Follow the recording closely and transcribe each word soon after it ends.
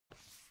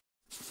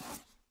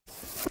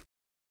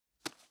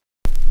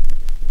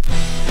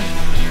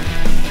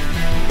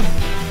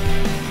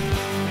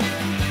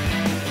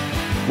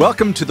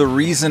Welcome to the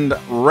Reason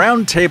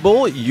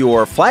Roundtable,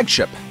 your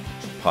flagship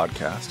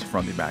podcast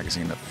from the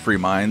magazine of free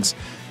minds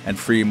and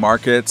free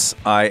markets.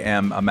 I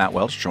am Matt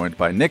Welch, joined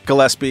by Nick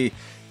Gillespie,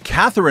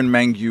 Katherine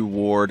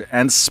Mangu-Ward,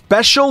 and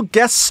special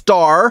guest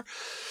star,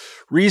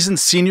 Reason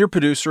senior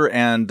producer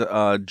and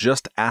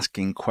Just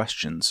Asking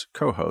Questions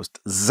co-host,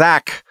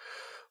 Zach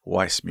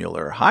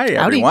Weissmueller. Hi,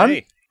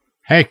 everyone.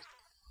 Hey.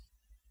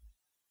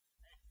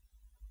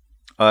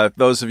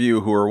 Those of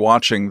you who are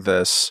watching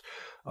this,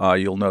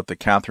 you'll note that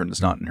Katherine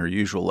is not in her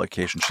usual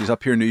location. She's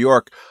up here in New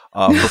York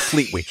for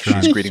Fleet Week.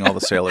 She's greeting all the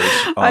sailors.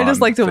 I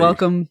just like to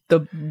welcome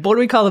what do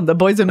we call them? The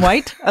boys in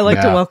white? I like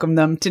to welcome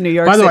them to New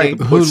York City. By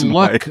the way, who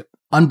look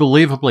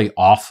unbelievably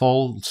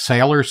awful.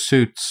 Sailor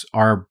suits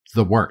are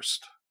the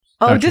worst.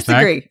 Oh,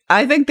 disagree.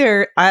 I think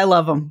I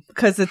love them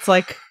because it's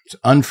like it's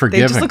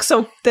unforgiving.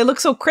 They look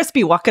so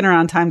crispy walking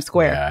around Times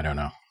Square. Yeah, I don't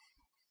know.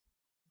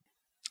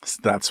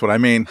 That's what I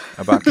mean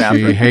about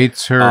Katherine. She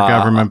hates her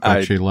government,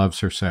 but she loves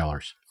her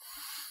sailors.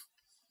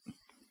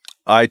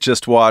 I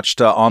just watched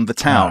On the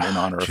Town in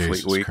honor of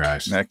Jesus Fleet Week,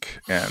 Christ.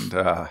 Nick, and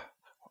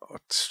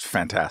it's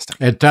fantastic.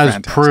 It does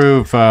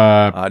prove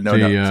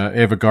no.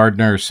 Ava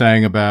Gardner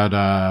saying about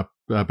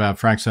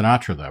Frank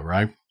Sinatra, though,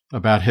 right?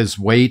 About his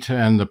weight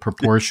and the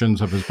proportions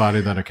of his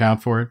body that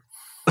account for it.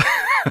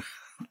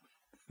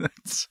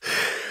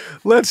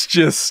 Let's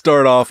just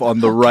start off on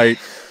the right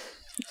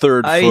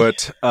third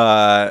foot.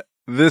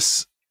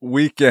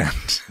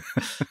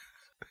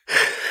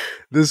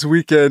 This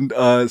weekend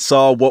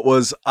saw what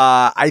was,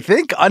 I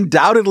think,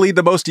 undoubtedly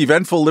the most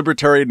eventful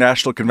Libertarian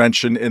National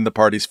Convention in the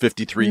party's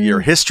 53-year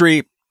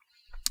history.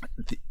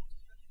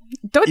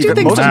 Don't you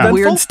think some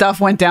weird stuff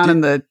went down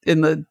in the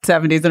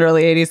 70s and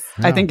early 80s?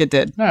 No. I think it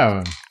did.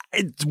 No.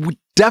 It's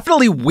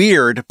definitely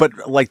weird,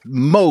 but like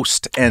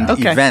most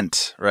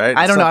event, right?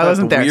 I don't know. I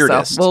wasn't there,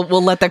 weirdest. So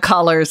we'll let the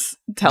callers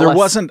tell us. There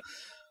wasn't.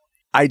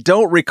 I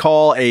don't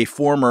recall a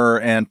former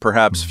and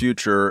perhaps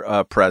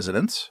future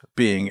president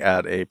being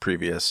at a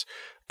previous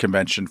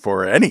convention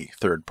for any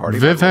third party.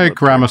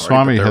 Vivek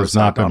Ramaswamy has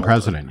not been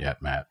president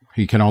yet, Matt.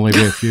 He can only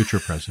be a future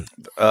president.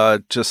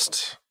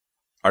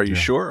 Are you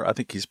sure? I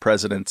think he's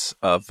president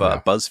of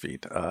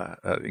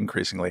BuzzFeed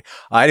increasingly.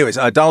 Anyways,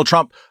 Donald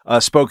Trump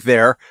spoke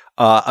there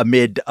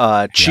amid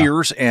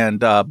cheers and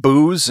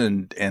boos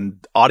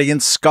and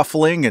audience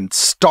scuffling and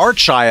Star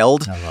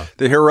Child,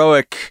 the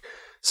heroic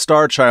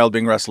Star Child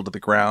being wrestled to the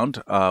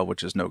ground,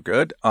 which is no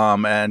good.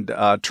 And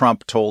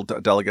Trump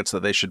told delegates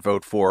that they should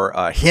vote for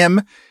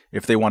him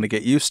if they want to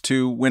get used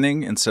to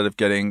winning instead of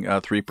getting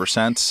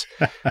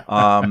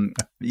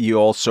 3%. You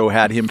also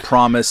had him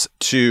promise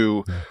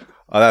to...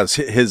 that was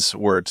his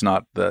words,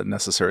 not the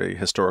necessary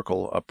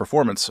historical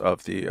performance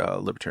of the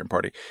Libertarian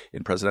Party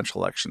in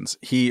presidential elections.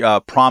 He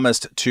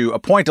promised to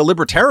appoint a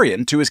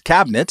libertarian to his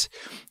cabinet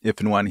if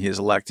and when he is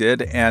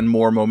elected, and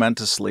more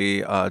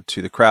momentously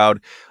to the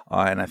crowd,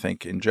 and I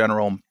think in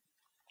general,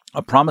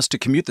 a promise to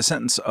commute the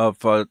sentence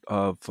of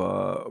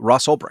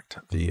Ross Ulbricht,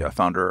 the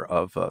founder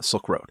of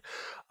Silk Road,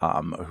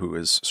 who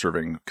is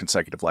serving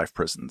consecutive life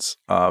prisons.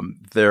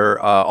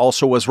 There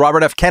also was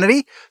Robert F.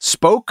 Kennedy,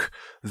 spoke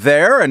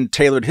there and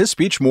tailored his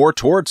speech more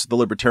towards the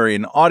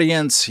libertarian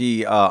audience.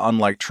 He,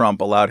 unlike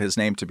Trump, allowed his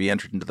name to be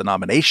entered into the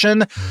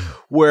nomination,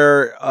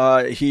 where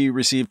he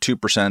received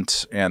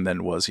 2% and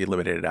then was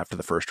eliminated after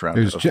the first round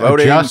of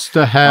voting. Just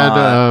ahead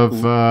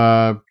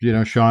of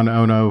Sean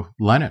Ono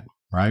Lennon,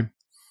 right?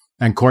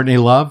 And Courtney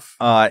Love,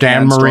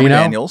 Dan Marino,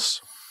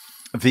 Daniels,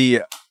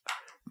 the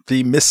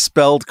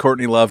misspelled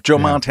Courtney Love. Joe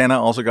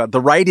Montana also got the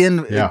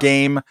write-in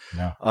game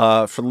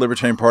for the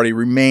Libertarian Party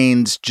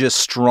remains just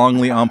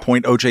strongly on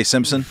point. O.J.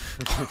 Simpson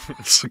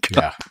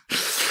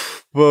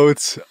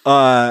votes.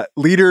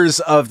 Leaders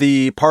of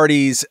the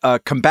party's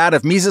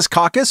combative Mises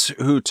Caucus,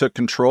 who took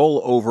control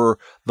over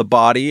the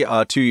body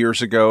 2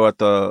 years ago at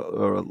the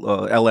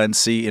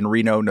LNC in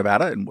Reno,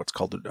 Nevada, in what's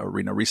called a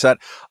Reno Reset.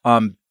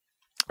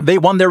 They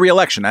won their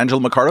re-election.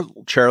 Angela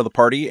McArdle, chair of the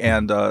party,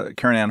 and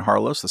Karen Ann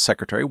Harlos, the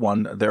secretary,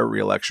 won their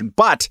re-election.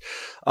 But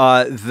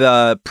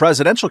the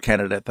presidential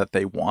candidate that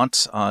they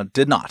want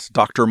did not.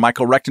 Dr.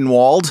 Michael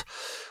Rectenwald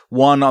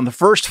won on the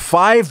first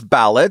 5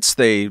 ballots.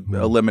 They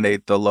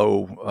eliminate the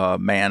low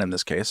man in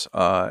this case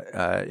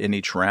in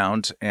each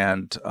round.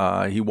 And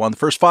he won the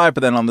first 5,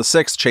 but then on the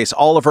 6th, Chase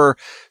Oliver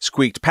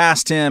squeaked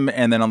past him.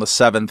 And then on the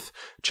 7th,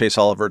 Chase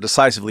Oliver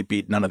decisively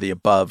beat none of the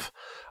above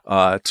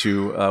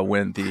to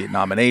win the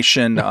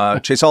nomination.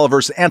 Chase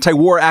Oliver's an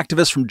anti-war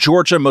activist from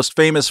Georgia, most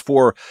famous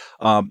for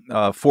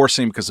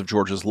forcing, because of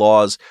Georgia's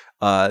laws,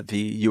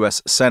 the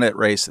U.S. Senate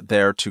race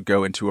there to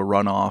go into a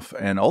runoff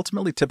and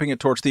ultimately tipping it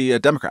towards the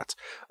Democrats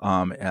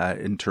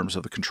in terms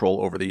of the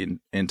control over the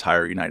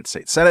entire United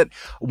States Senate.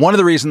 One of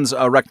the reasons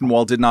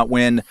Rectenwald did not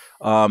win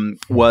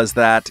was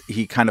that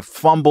he kind of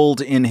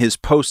fumbled in his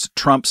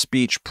post-Trump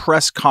speech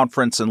press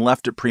conference and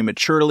left it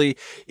prematurely,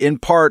 in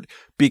part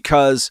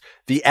because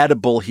the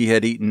edible he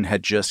had eaten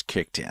had just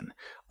kicked in.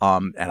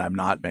 And I'm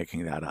not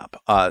making that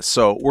up.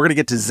 So we're going to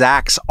get to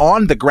Zach's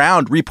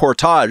on-the-ground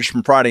reportage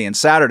from Friday and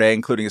Saturday,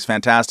 including his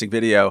fantastic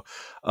video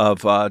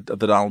of the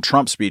Donald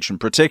Trump speech in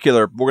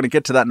particular. We're going to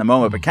get to that in a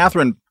moment. But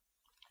Katherine,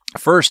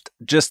 first,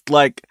 just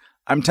like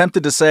I'm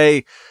tempted to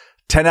say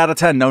 10 out of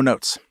 10, no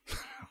notes.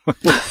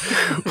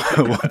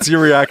 What's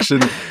your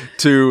reaction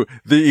to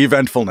the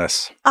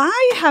eventfulness?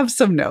 I have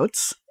some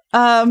notes.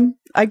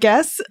 I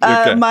guess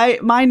Okay.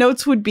 my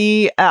notes would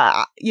be,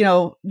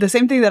 the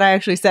same thing that I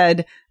actually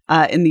said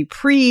in the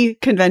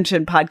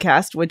pre-convention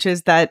podcast, which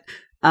is that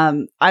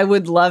I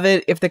would love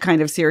it if the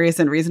kind of serious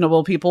and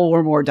reasonable people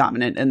were more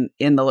dominant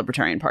in the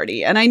Libertarian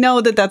Party. And I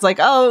know that that's like,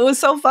 oh, it was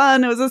so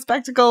fun, it was a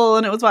spectacle,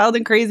 and it was wild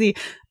and crazy.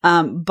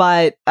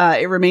 But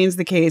it remains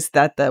the case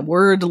that the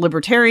word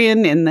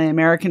libertarian in the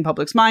American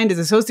public's mind is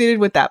associated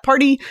with that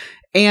party.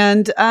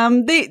 And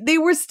they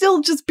were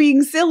still just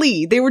being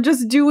silly. They were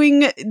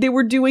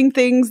doing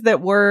things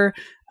that were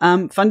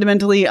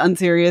fundamentally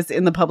unserious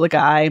in the public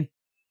eye.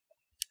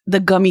 The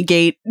Gummy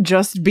Gate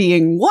just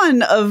being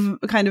one of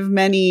kind of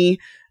many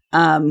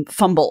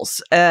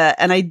fumbles.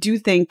 And I do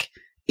think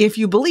if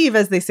you believe,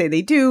 as they say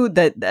they do,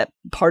 that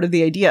part of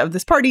the idea of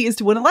this party is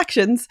to win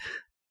elections,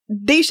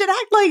 they should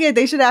act like it.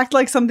 They should act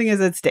like something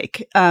is at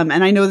stake.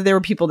 And I know that there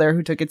were people there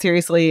who took it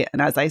seriously.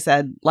 And as I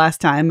said last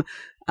time,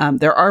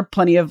 there are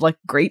plenty of like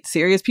great,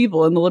 serious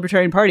people in the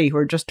Libertarian Party who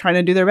are just trying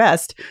to do their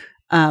best.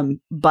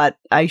 But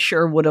I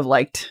sure would have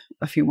liked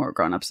a few more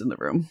grown-ups in the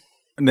room.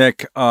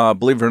 Nick,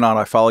 believe it or not,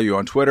 I follow you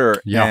on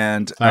Twitter, Yeah,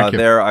 and thank you.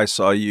 there I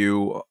saw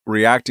you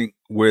reacting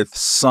with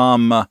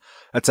some.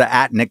 That's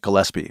at Nick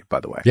Gillespie,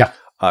 by the way. Yeah.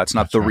 It's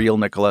not That's the right. real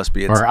Nick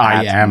Gillespie. It's Or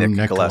I at am Nick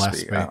Nick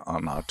Gillespie, Gillespie.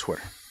 on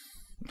Twitter.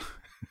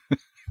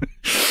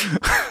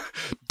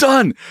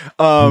 Done.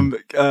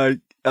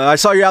 I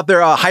saw you out there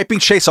hyping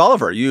Chase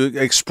Oliver. You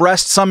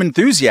expressed some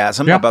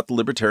enthusiasm Yeah. about the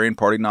Libertarian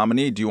Party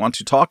nominee. Do you want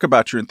to talk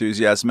about your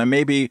enthusiasm and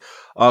maybe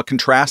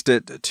contrast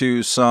it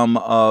to some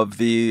of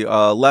the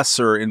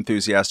lesser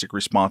enthusiastic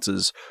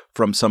responses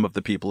from some of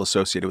the people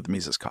associated with the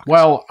Mises Caucus?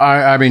 Well,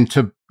 I mean,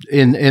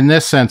 in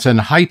this sense, in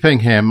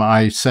hyping him,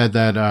 I said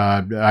that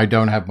I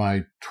don't have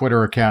my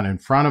Twitter account in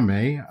front of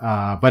me,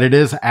 but it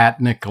is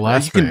at Nick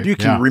Gillespie. You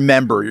can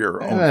remember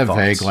your own thoughts.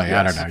 Vaguely. Yes.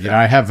 I don't know. You know,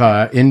 I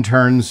have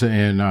interns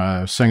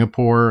in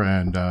Singapore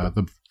and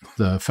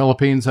the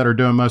Philippines that are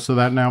doing most of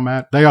that now,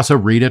 Matt. They also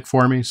read it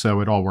for me, so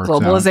it all works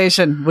out.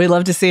 Globalization. We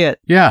love to see it.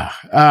 Yeah.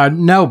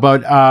 No,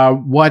 but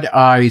what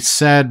I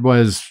said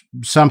was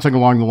something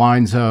along the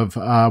lines of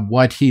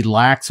what he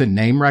lacks in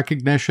name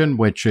recognition,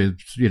 which is,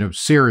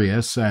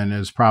 serious and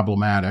is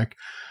problematic,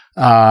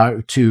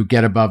 to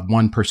get above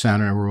 1%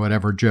 or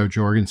whatever Joe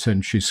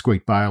Jorgensen, she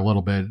squeaked by a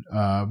little bit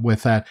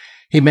with that.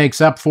 He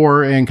makes up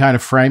for in kind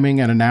of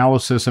framing and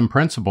analysis and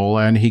principle.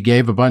 And he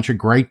gave a bunch of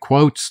great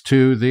quotes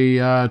to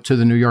the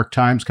New York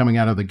Times coming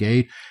out of the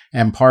gate.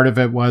 And part of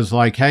it was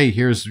like, hey,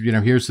 here's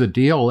the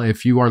deal.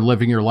 If you are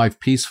living your life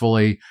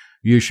peacefully,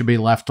 you should be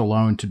left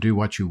alone to do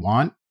what you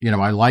want.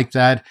 I like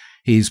that.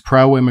 He's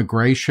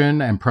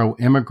pro-immigration and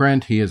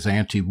pro-immigrant. He is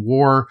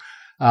anti-war.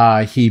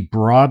 He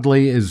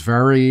broadly is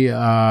very,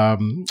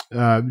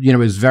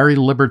 is very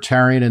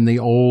libertarian in the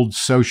old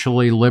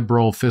socially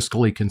liberal,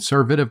 fiscally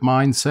conservative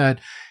mindset.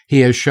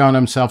 He has shown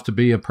himself to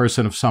be a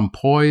person of some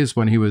poise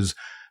when he was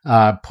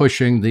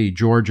pushing the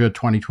Georgia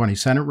 2020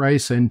 Senate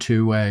race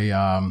into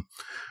a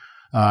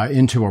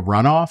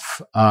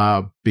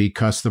runoff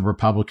because the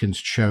Republicans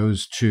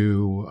chose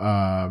to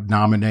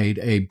nominate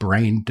a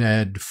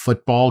brain-dead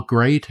football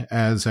great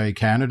as a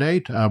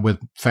candidate with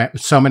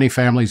so many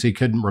families he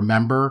couldn't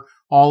remember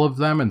all of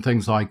them and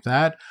things like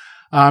that.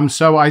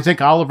 So I think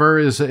Oliver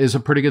is a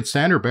pretty good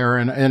standard bearer,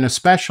 and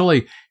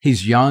especially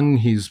he's young.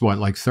 He's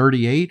like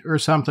 38 or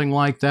something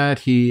like that.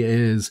 He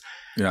is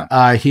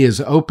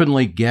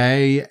openly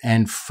gay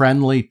and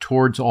friendly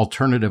towards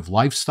alternative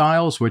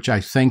lifestyles, which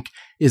I think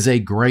is a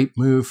great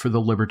move for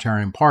the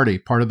Libertarian Party.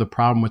 Part of the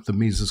problem with the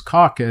Mises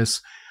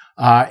Caucus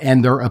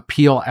and their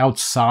appeal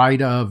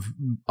outside of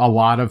a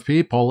lot of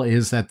people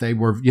is that they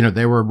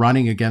were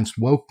running against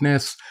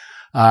wokeness.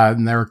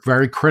 And they're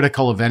very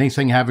critical of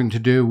anything having to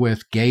do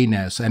with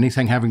gayness,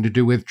 anything having to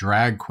do with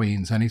drag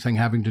queens, anything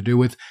having to do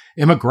with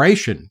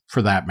immigration,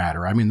 for that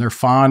matter. I mean, they're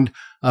fond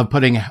of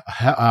putting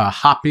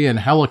Hoppy in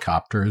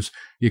helicopters.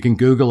 You can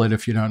Google it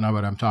if you don't know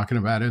what I'm talking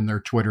about, in their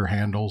Twitter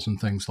handles and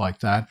things like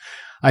that.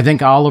 I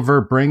think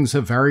Oliver brings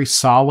a very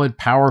solid,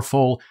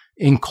 powerful,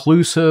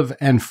 inclusive,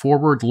 and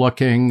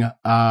forward-looking,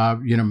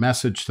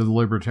 message to the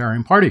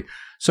Libertarian Party.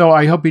 So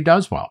I hope he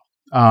does well.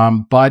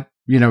 But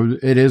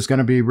it is going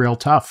to be real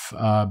tough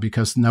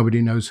because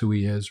nobody knows who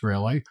he is,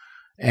 really.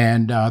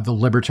 And the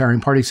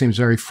Libertarian Party seems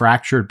very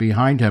fractured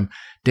behind him.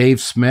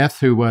 Dave Smith,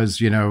 who was,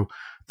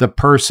 the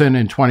person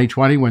in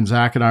 2020 when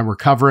Zach and I were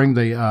covering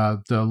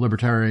the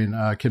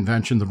Libertarian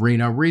Convention, the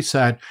Reno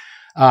Reset,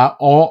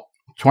 all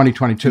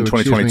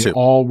 2022,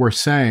 all were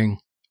saying,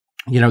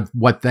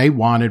 what they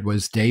wanted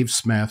was Dave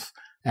Smith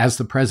as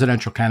the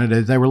presidential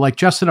candidate. They were like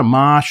Justin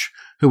Amash,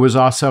 who was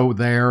also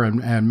there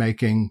and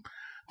making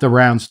the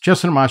rounds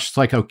just so much it's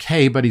like,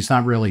 okay, but he's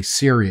not really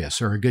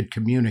serious or a good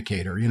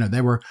communicator. You know,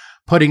 they were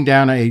putting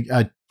down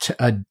a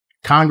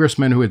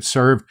congressman who had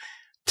served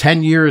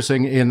 10 years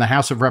in the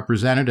House of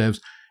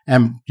Representatives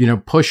and, you know,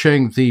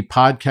 pushing the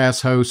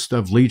podcast host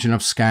of Legion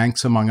of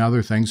Skanks, among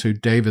other things, who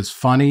Dave is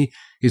funny.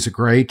 He's a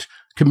great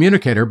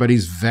communicator, but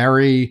he's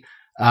very,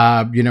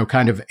 you know,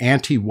 kind of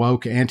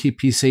anti-woke,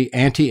 anti-PC,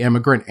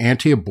 anti-immigrant,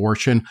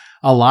 anti-abortion,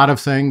 a lot of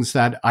things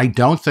that I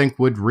don't think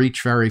would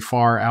reach very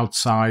far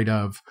outside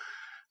of,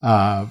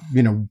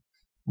 you know,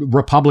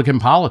 Republican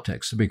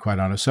politics, to be quite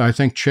honest. So I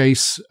think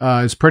Chase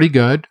is pretty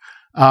good.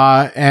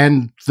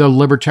 And the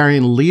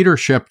Libertarian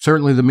leadership,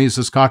 certainly the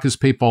Mises Caucus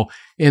people,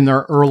 in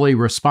their early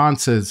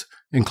responses,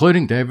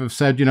 including Dave, have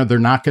said, you know, they're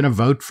not going to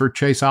vote for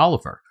Chase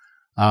Oliver.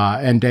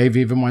 And Dave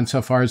even went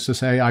so far as to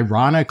say,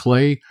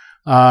 ironically,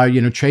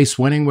 you know, Chase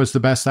winning was the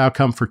best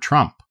outcome for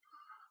Trump.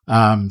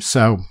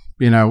 So,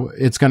 you know,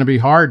 it's going to be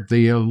hard.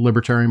 The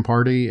Libertarian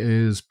Party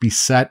is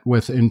beset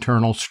with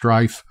internal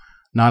strife,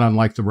 not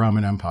unlike the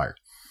Roman Empire.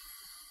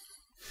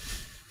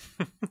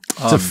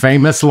 It's a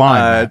famous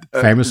line.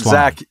 Famous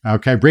Zach, line.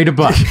 Okay, read a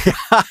book.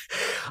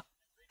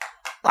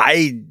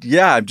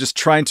 I'm just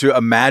trying to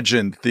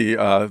imagine the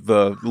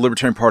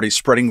Libertarian Party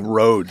spreading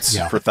roads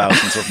for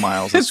thousands of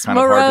miles. It's kind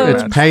of hard to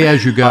imagine. It's pay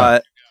as you go.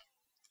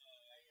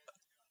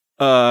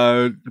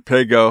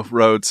 Pay go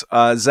roads.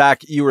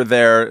 Zach, you were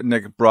there.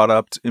 Nick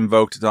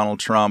invoked Donald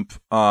Trump.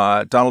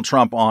 Donald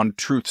Trump on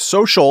Truth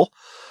Social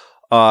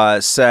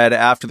said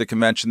after the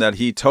convention that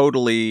he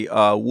totally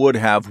would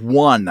have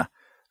won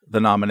the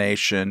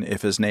nomination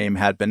if his name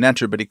had been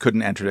entered, but he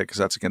couldn't enter it because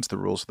that's against the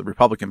rules of the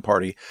Republican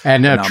Party.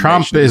 And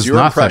Trump is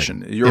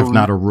nothing if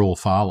not a rule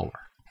follower.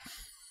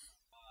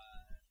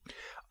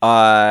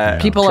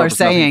 People are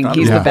saying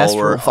he's the best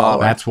rule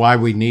follower. That's why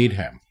we need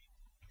him.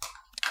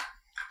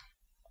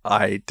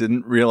 I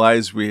didn't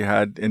realize we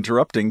had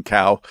interrupting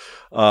cow,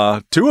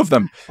 two of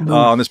them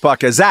on this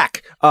podcast.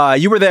 Zach,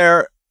 you were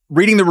there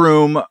reading the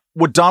room.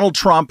 Would Donald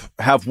Trump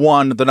have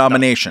won the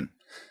nomination?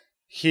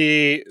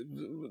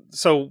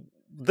 So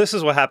this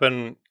is what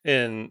happened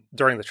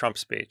during the Trump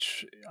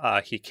speech.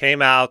 He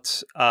came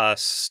out,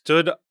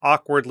 stood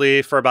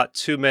awkwardly for about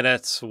 2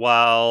 minutes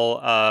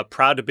while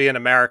Proud to Be an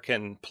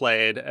American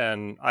played.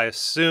 And I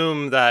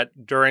assume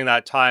that during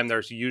that time,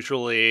 there's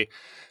usually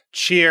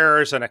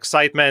cheers and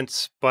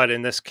excitement. But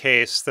in this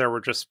case, there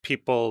were just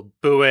people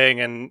booing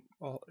and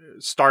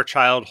Star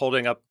Child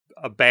holding up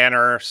a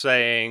banner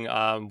saying,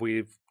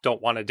 we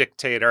don't want a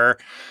dictator.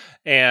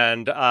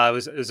 And it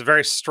was a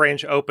very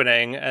strange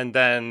opening. And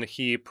then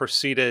he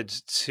proceeded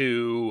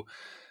to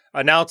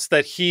announce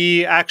that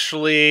he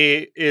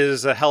actually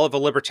is a hell of a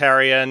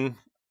libertarian,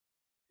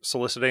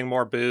 soliciting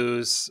more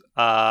boos,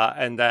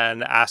 and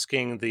then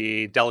asking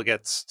the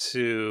delegates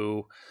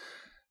to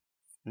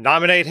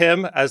nominate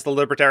him as the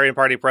Libertarian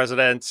Party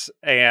president.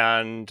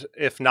 And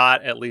if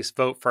not, at least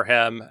vote for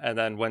him. And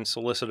then when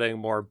soliciting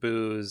more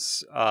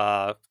boos,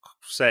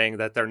 saying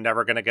that they're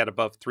never going to get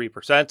above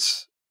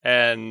 3%.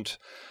 And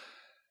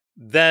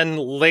then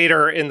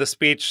later in the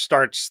speech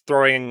starts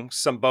throwing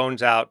some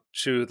bones out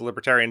to the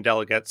Libertarian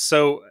delegates.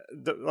 So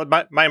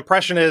my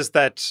impression is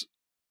that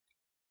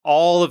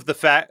all of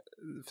the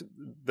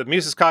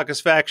Mises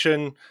Caucus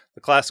faction,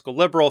 the classical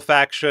liberal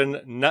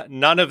faction,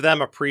 none of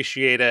them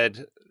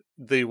appreciated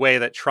the way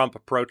that Trump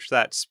approached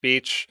that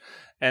speech.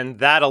 And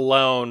that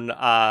alone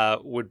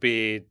would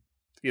be,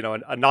 you know,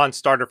 a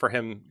non-starter for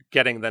him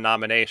getting the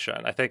nomination.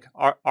 I think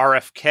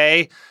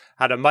RFK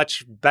had a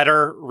much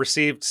better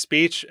received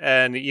speech,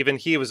 and even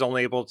he was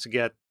only able to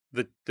get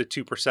the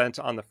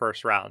 2% on the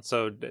first round.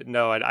 So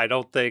no, I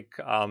don't think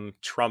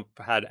Trump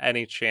had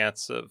any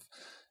chance of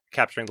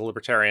capturing the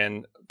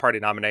Libertarian Party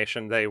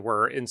nomination. They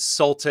were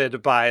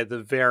insulted by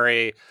the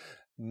very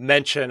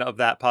mention of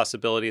that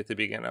possibility at the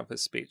beginning of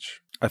his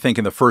speech. I think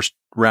in the first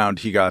round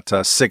he got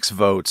 6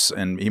 votes,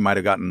 and he might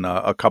have gotten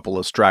a couple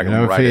of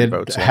straggling write-in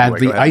votes. If he had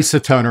the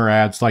isotoner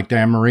ads like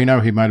Dan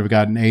Marino, he might have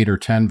gotten 8 or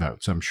 10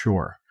 votes, I'm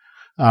sure.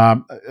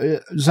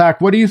 Zach,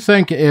 what do you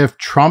think if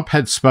Trump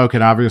had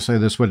spoken? Obviously,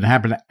 this wouldn't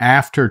happen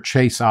after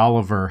Chase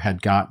Oliver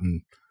had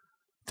gotten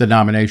the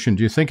nomination.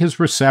 Do you think his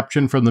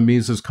reception from the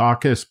Mises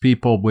Caucus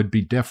people would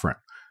be different?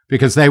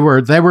 Because they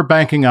were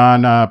banking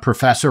on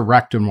Professor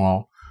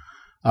Rechtenwald,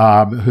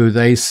 who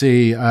they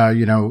see,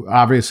 you know,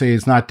 obviously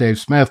he's not Dave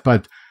Smith,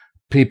 but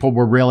people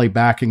were really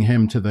backing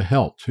him to the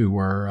hilt, who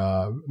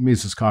were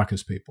Mises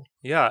Caucus people.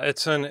 Yeah,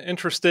 it's an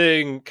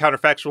interesting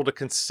counterfactual to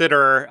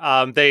consider.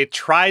 They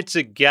tried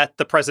to get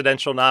the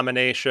presidential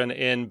nomination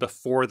in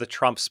before the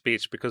Trump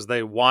speech because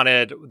they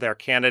wanted their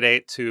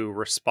candidate to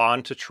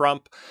respond to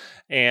Trump.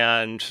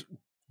 And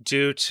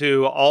due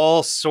to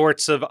all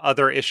sorts of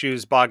other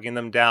issues bogging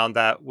them down,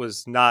 that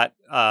was not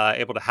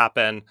able to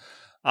happen.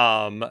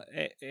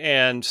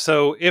 And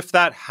so if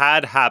that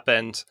had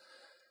happened,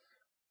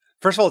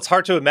 first of all, it's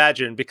hard to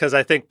imagine because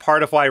I think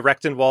part of why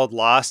Rechtenwald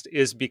lost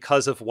is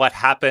because of what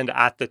happened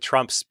at the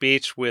Trump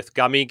speech with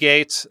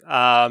Gummygate.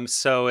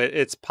 So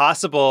it's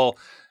possible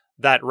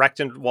that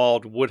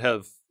Rechtenwald would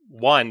have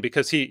won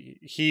because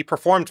he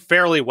performed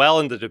fairly well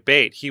in the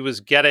debate. He was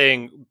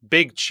getting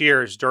big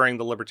cheers during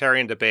the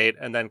Libertarian debate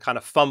and then kind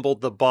of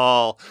fumbled the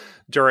ball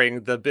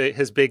during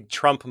his big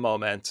Trump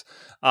moment.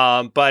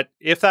 But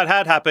if that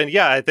had happened,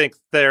 yeah, I think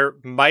there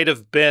might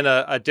have been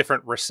a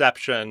different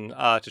reception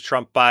to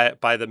Trump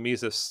by the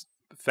Mises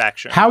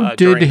faction. How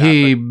did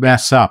he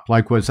mess up?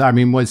 Like, was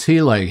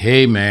he like,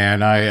 hey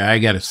man, I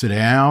got to sit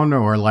down,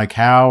 or like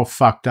how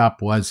fucked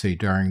up was he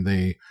during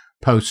the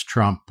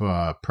post-Trump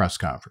press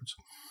conference?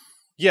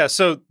 Yeah,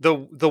 so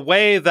the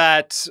way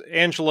that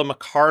Angela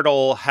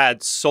McArdle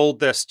had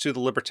sold this to the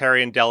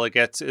Libertarian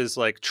delegates is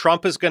like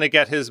Trump is going to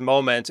get his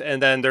moment,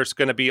 and then there's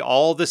going to be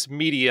all this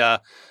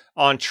media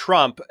on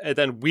Trump, and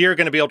then we're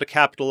going to be able to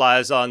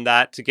capitalize on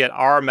that to get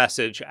our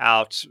message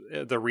out.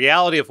 The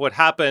reality of what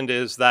happened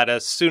is that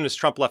as soon as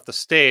Trump left the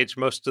stage,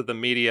 most of the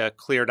media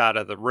cleared out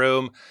of the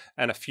room,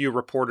 and a few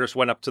reporters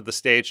went up to the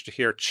stage to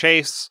hear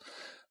Chase,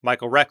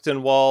 Michael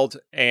Rechtenwald,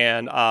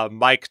 and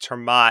Mike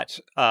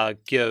Termott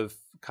give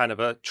kind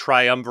of a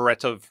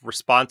triumvirate of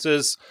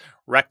responses.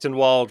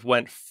 Rechtenwald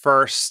went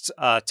first,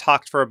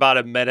 talked for about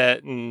a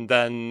minute, and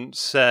then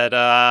said,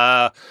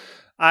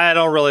 I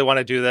don't really want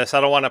to do this.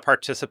 I don't want to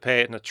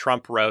participate in a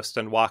Trump roast,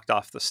 and walked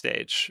off the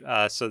stage.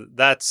 So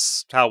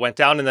that's how it went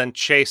down. And then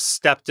Chase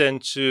stepped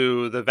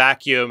into the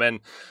vacuum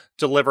and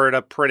delivered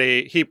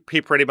he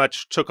pretty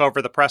much took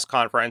over the press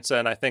conference.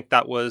 And I think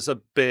that was a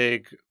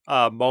big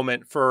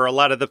moment for a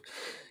lot of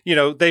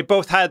they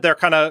both had their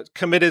kind of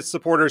committed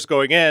supporters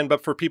going in,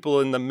 but for people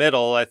in the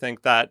middle, I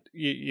think that,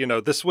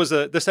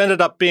 this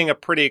ended up being a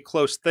pretty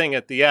close thing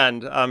at the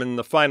end. In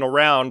the final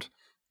round,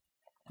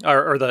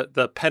 or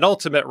the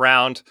penultimate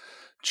round,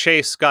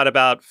 Chase got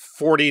about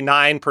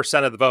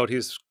 49% of the vote.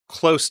 He's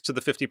close to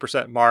the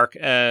 50% mark,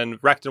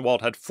 and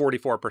Rechtenwald had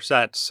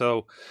 44%.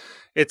 So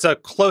it's a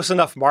close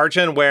enough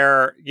margin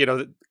where,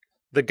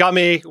 the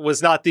gummy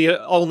was not the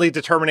only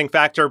determining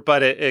factor,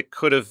 but it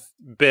could have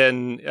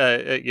been,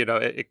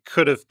 it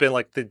could have been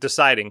like the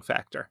deciding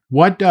factor.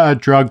 What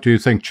drug do you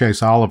think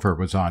Chase Oliver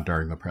was on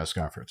during the press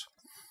conference?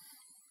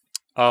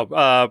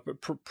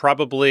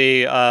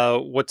 Probably.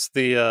 What's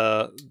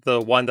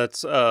the one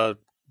that's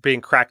being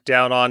cracked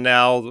down on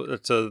now?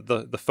 It's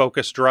the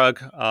focus drug.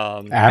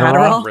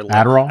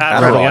 Adderall.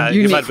 Yeah,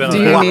 you might have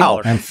been on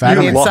wow.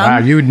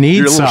 Amphetamine. You need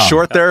You're a little some.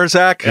 short there,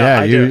 Zach.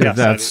 Yeah,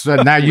 Yes,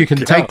 now you can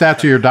take that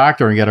to your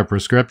doctor and get a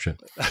prescription.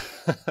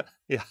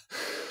 Yeah.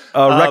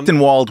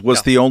 Rechtenwald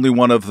was the only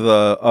one of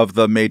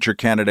the major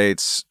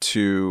candidates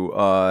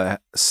to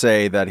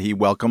say that he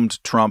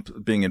welcomed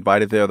Trump being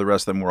invited there. The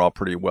rest of them were all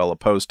pretty well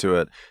opposed to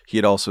it. He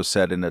had also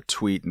said in a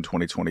tweet in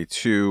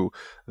 2022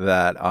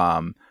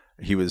 that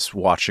he was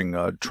watching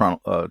a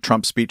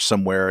Trump speech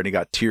somewhere, and he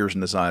got tears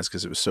in his eyes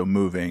because it was so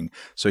moving.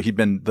 So he'd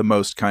been the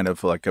most kind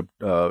of like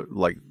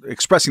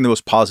expressing the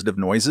most positive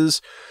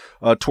noises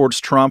towards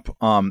Trump.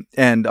 And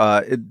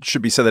it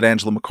should be said that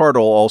Angela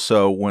McArdle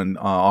also, when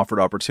offered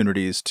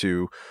opportunities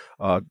to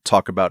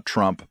talk about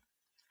Trump,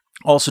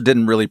 also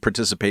didn't really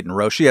participate in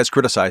roast. She has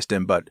criticized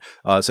him, but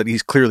said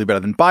he's clearly better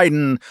than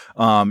Biden,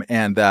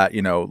 and that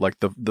like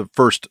the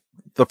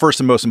first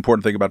and most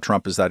important thing about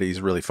Trump is that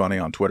he's really funny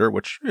on Twitter,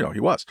 which he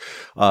was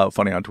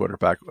funny on Twitter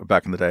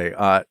back in the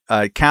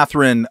day.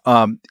 Katherine,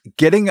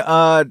 getting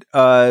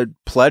a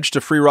pledge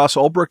to free Ross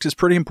Ulbricht is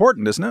pretty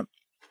important, isn't it?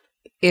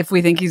 If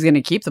we think he's going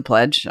to keep the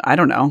pledge, I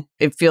don't know.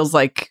 It feels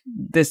like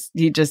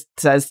he just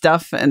says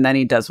stuff and then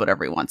he does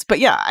whatever he wants. But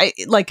yeah,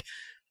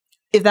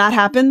 if that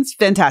happens,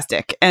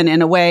 fantastic. And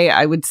in a way,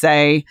 I would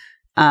say,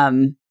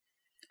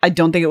 I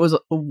don't think it was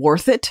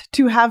worth it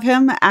to have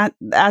him at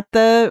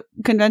the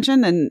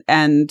convention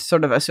and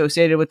sort of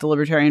associated with the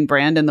Libertarian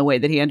brand in the way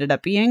that he ended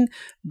up being.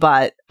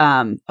 But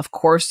of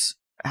course,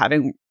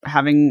 having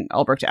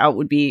Ulbricht out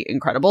would be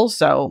incredible.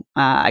 So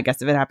I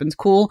guess if it happens,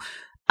 cool.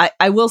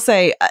 I will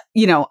say,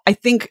 I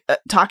think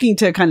talking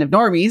to kind of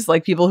normies,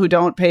 like people who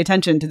don't pay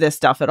attention to this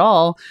stuff at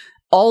all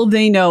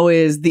they know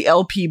is the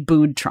LP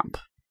booed Trump.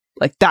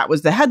 Like that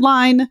was the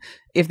headline.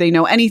 If they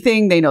know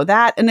anything, they know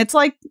that. And it's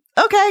like,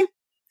 okay,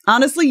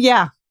 honestly,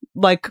 yeah,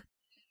 like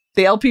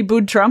the LP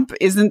booed Trump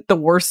isn't the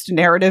worst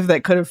narrative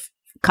that could have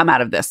come out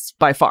of this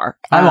by far.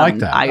 I like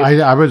that.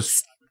 I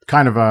was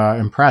kind of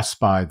impressed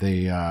by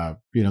the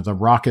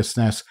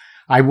raucousness.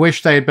 I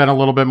wish they had been a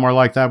little bit more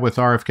like that with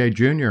RFK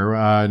Jr.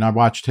 And I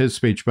watched his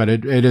speech, but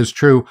it is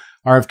true.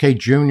 RFK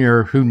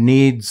Jr., who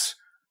needs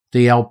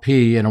the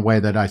LP in a way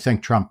that I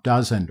think Trump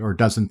doesn't or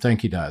doesn't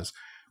think he does,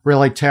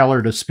 really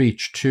tailored a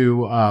speech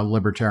to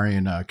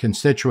libertarian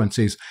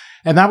constituencies.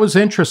 And that was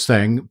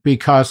interesting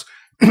because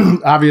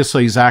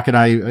obviously Zach and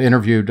I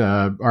interviewed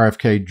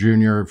RFK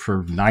Jr.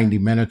 for 90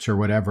 minutes or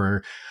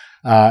whatever,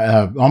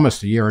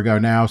 almost a year ago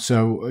now.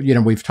 So,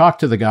 we've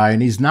talked to the guy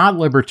and he's not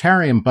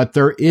libertarian, but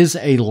there is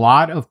a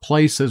lot of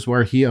places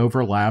where he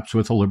overlaps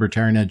with a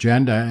libertarian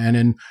agenda. And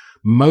in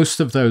most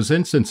of those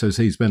instances,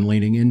 he's been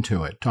leaning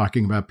into it,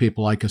 talking about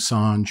people like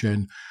Assange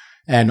and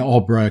and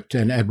Albrecht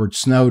and Edward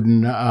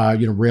Snowden,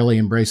 really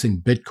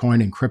embracing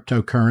Bitcoin and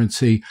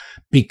cryptocurrency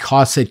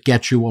because it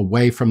gets you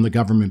away from the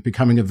government,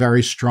 becoming a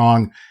very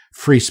strong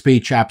free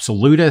speech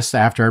absolutist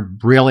after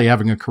really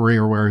having a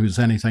career where he was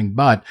anything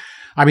but.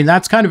 I mean,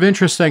 that's kind of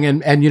interesting.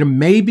 And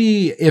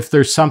maybe if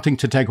there's something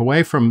to take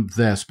away from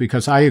this,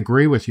 because I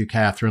agree with you,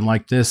 Katherine,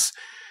 like this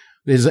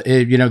is,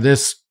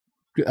 this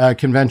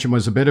convention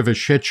was a bit of a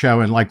shit show.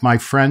 And like my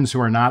friends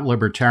who are not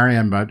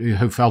libertarian, but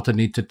who felt the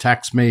need to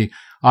text me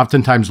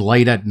oftentimes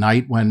late at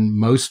night when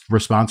most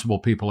responsible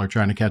people are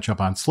trying to catch up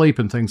on sleep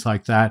and things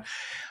like that.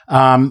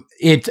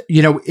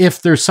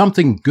 If there's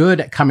something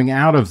good coming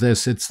out of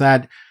this, it's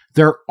that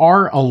there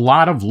are a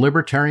lot of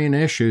libertarian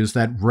issues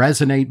that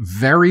resonate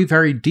very,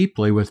 very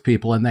deeply with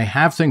people. And they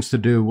have things to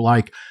do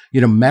like,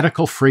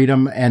 medical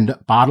freedom and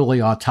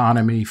bodily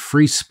autonomy,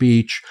 free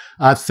speech,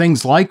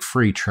 things like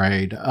free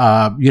trade,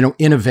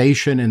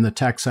 innovation in the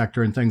tech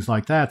sector and things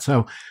like that.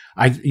 So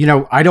I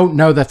don't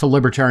know that the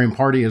Libertarian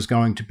Party is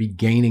going to be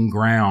gaining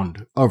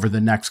ground over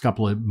the next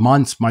couple of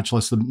months, much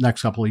less the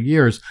next couple of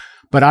years.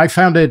 But I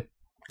found it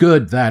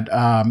good that,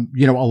 a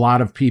lot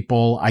of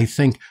people, I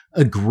think,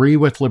 agree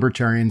with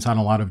libertarians on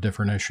a lot of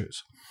different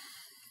issues.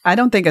 I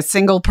don't think a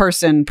single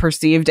person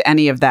perceived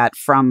any of that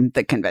from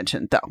the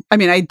convention, though. I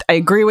mean, I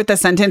agree with the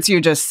sentence you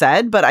just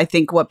said, but I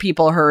think what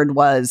people heard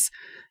was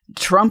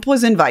Trump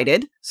was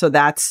invited. So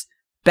that's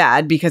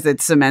bad because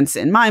it cements,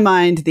 in my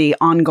mind, the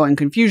ongoing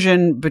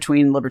confusion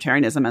between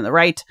libertarianism and the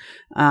right.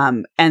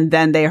 And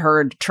then they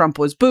heard Trump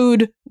was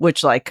booed,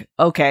 which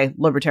okay,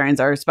 libertarians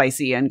are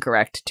spicy and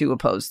correct to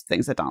oppose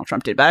things that Donald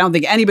Trump did. But I don't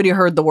think anybody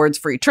heard the words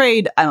free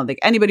trade. I don't think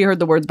anybody heard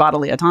the words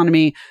bodily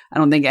autonomy. I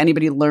don't think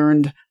anybody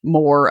learned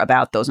more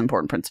about those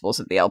important principles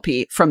of the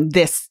LP from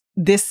this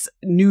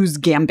news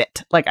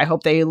gambit. I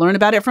hope they learn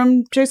about it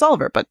from Chase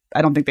Oliver, but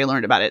I don't think they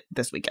learned about it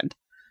this weekend.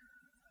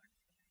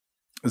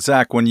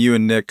 Zach, when you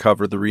and Nick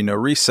covered the Reno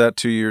Reset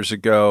 2 years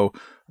ago,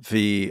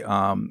 the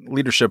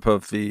leadership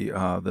of the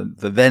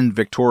then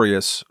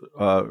victorious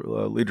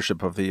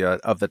leadership of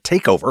the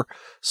takeover,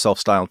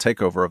 self-styled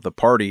takeover of the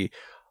party,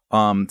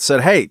 said,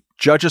 "Hey,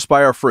 judge us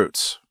by our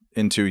fruits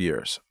in 2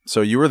 years."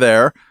 So you were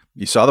there,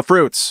 you saw the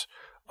fruits.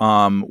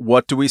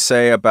 What do we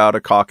say about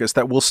a caucus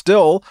that will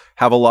still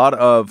have a lot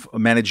of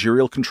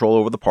managerial control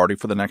over the party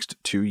for the next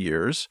 2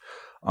 years?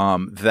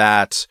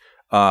 That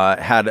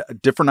had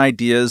different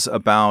ideas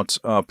about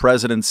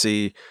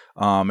presidency,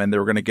 and they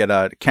were going to get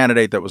a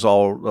candidate that was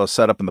all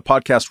set up in the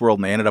podcast world,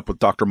 and they ended up with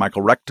Dr.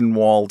 Michael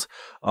Rechtenwald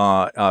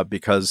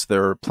because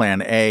their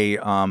plan A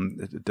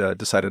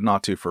decided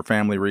not to for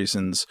family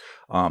reasons.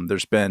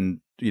 There's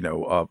been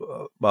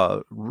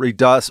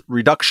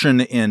reduction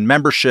in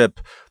membership.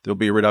 There'll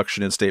be a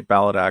reduction in state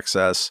ballot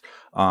access.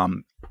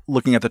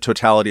 Looking at the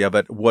totality of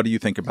it, what do you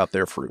think about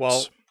their fruits?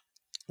 Well,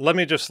 let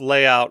me just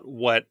lay out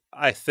what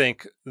I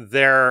think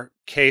the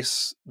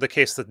case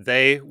that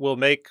they will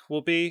make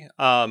will be,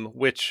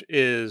 which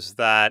is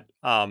that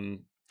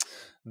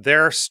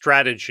their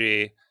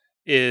strategy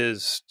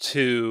is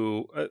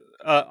to,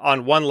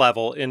 on one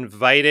level,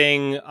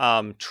 inviting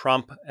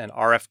Trump and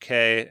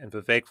RFK and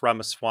Vivek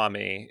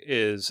Ramaswamy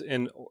is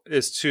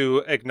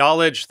to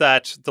acknowledge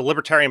that the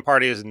Libertarian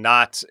Party is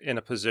not in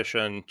a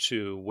position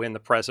to win the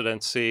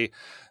presidency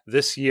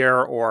this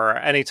year or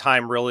any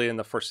time really in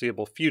the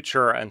foreseeable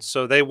future. And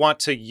so they want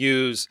to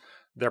use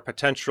their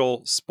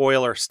potential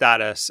spoiler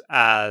status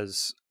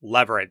as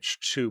leverage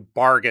to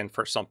bargain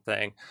for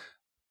something.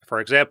 For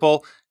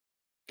example,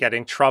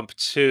 getting Trump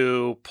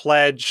to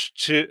pledge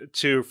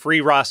to free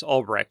Ross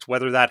Ulbricht,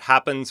 whether that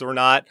happens or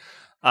not.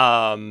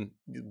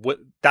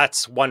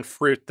 That's one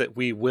fruit that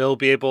we will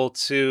be able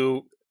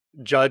to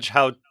judge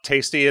how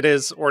tasty it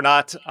is or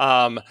not.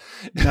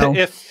 No.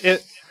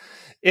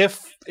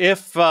 If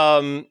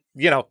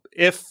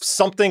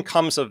something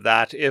comes of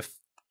that, if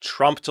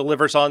Trump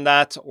delivers on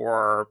that,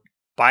 or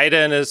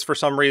Biden is for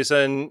some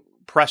reason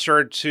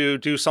pressured to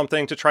do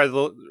something to try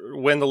to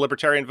win the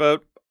libertarian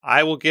vote,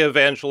 I will give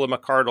Angela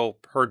McArdle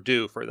her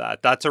due for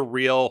that. That's a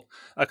real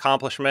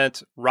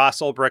accomplishment. Ross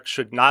Ulbricht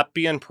should not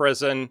be in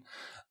prison.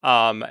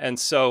 And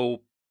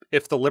so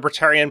if the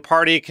Libertarian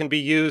Party can be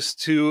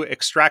used to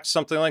extract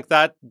something like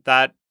that,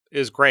 that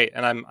is great.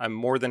 And I'm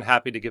more than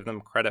happy to give them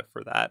credit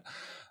for that.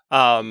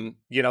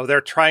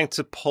 They're trying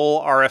to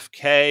pull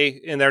RFK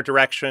in their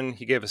direction.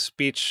 He gave a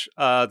speech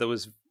that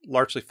was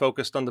largely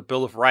focused on the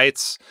Bill of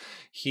Rights.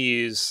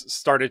 He's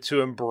started to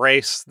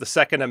embrace the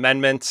Second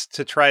Amendment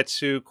to try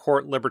to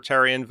court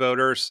libertarian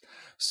voters.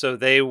 So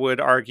they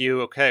would argue,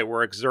 okay,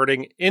 we're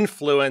exerting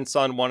influence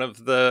on one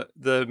of the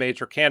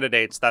major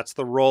candidates. That's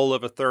the role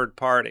of a third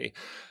party.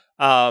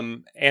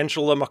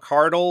 Angela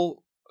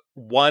McArdle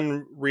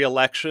won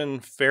re-election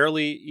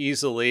fairly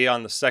easily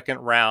on the second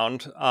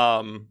round.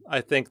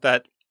 I think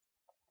that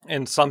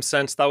in some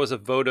sense that was a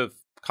vote of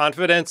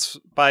confidence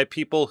by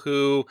people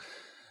who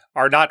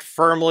are not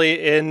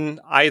firmly in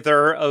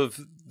either of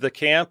the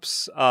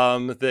camps.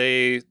 I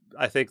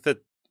think that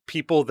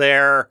people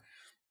there,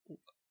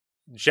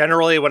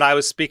 generally when I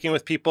was speaking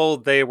with people,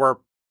 they were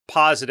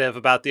positive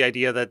about the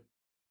idea that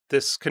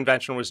this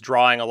convention was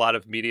drawing a lot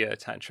of media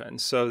attention.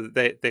 So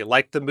they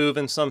liked the move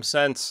in some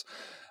sense.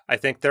 I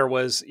think there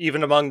was,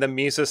 even among the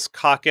Mises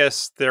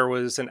caucus, there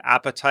was an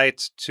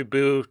appetite to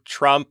boo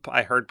Trump.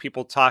 I heard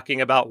people talking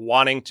about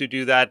wanting to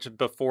do that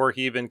before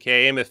he even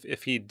came,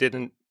 if he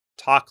didn't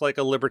talk like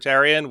a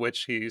libertarian,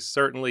 which he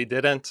certainly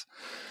didn't.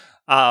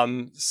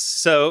 And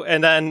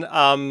then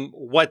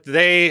what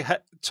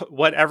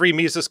every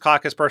Mises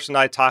caucus person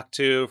I talked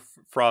to,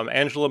 from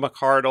Angela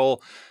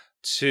McArdle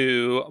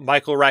to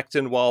Michael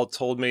Rechtenwald,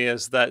 told me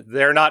is that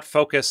they're not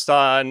focused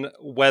on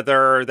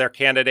whether their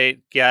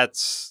candidate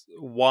gets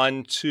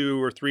 1,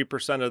 2, or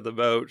 3% of the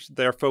vote.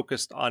 They're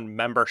focused on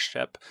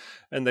membership.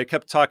 And they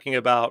kept talking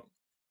about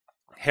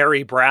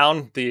Harry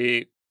Browne,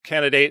 the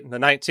candidate in the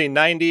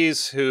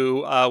 1990s,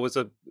 who was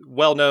a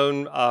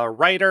well-known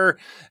writer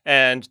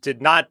and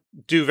did not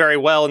do very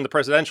well in the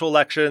presidential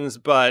elections,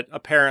 but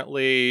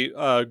apparently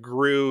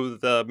grew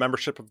the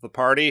membership of the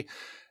party.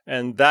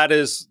 And that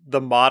is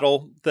the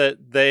model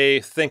that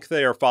they think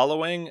they are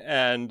following.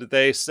 And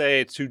they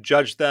say to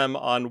judge them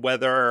on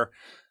whether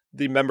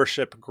the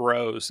membership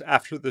grows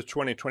after the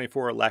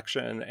 2024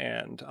 election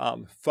and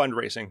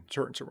fundraising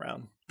turns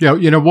around.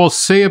 We'll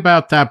see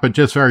about that, but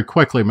just very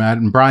quickly, Matt,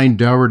 and Brian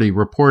Doherty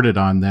reported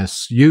on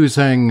this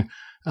using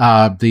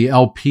the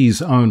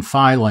LP's own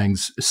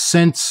filings.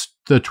 Since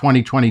the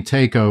 2020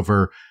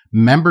 takeover,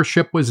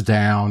 membership was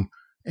down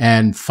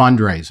and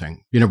fundraising,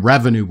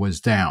 revenue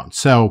was down.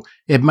 So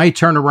it may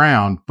turn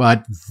around,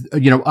 but,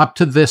 up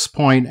to this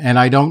point, and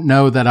I don't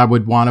know that I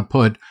would want to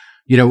put,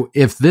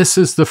 if this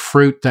is the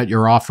fruit that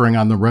you're offering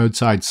on the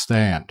roadside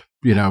stand,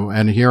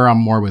 and here I'm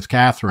more with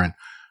Katherine,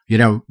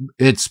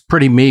 it's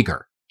pretty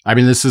meager. I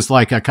mean, this is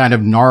like a kind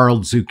of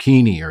gnarled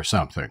zucchini or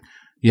something,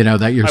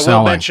 that you're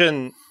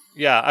selling.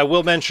 I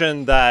will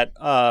mention that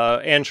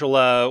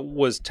Angela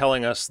was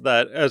telling us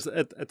that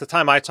at the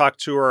time I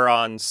talked to her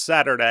on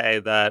Saturday,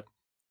 that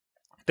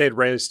they'd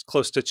raised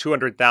close to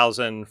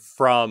 $200,000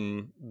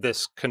 from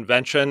this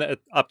convention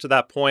up to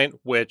that point,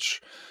 which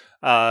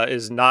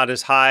is not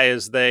as high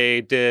as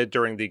they did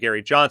during the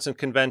Gary Johnson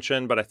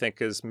convention, but I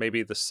think is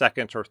maybe the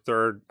second or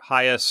third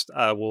highest.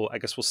 I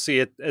guess we'll see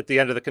it at the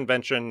end of the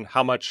convention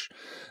how much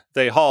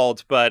they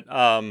hauled, but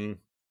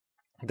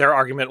their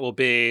argument will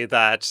be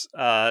that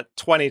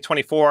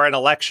 2024, an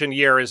election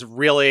year, is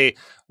really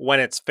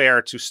when it's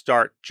fair to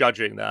start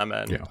judging them.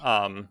 And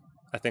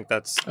I think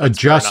that's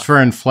adjust for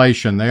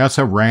inflation. They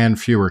also ran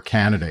fewer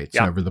candidates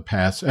over the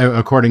past,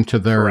 according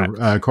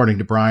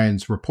to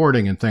Brian's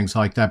reporting and things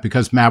like that.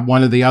 Because, Matt,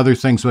 one of the other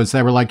things was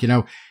they were like,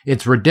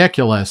 it's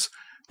ridiculous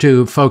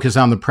to focus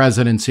on the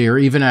presidency or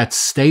even at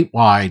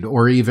statewide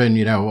or even,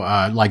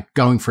 like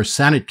going for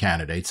Senate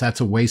candidates.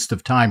 That's a waste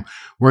of time.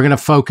 We're going to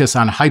focus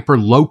on hyper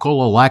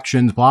local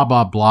elections, blah,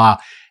 blah, blah.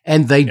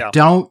 And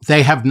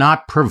they have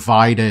not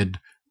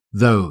provided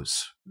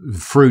those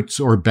fruits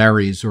or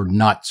berries or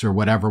nuts or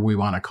whatever we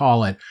want to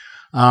call it.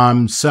 I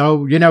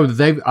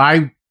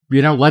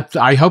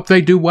hope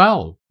they do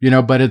well,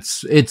 but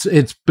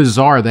it's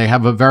bizarre. They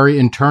have a very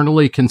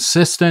internally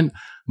consistent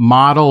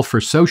model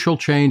for social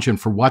change and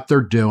for what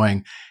they're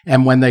doing.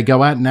 And when they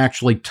go out and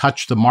actually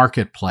touch the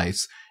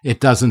marketplace,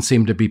 it doesn't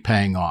seem to be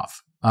paying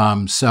off.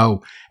 The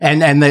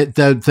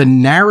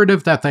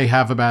narrative that they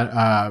have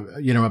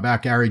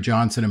about Gary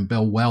Johnson and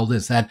Bill Weld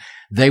is that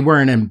they were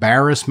an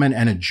embarrassment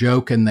and a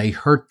joke and they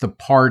hurt the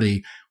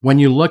party. When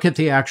you look at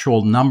the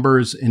actual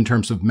numbers in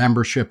terms of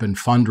membership and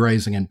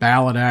fundraising and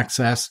ballot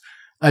access,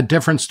 a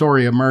different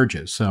story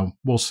emerges. So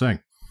we'll see.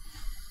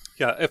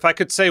 Yeah, if I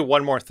could say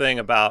one more thing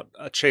about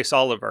Chase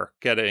Oliver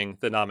getting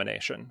the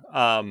nomination.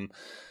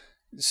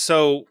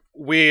 So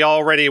we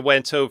already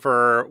went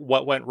over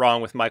what went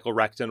wrong with Michael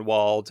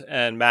Rechtenwald.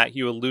 And Matt,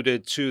 you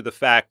alluded to the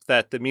fact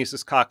that the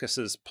Mises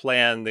Caucus's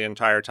plan the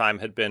entire time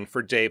had been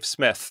for Dave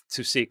Smith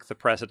to seek the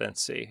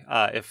presidency.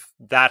 If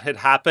that had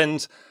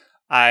happened,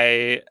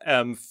 I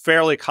am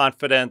fairly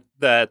confident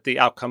that the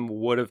outcome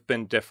would have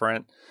been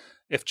different.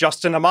 If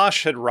Justin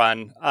Amash had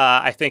run,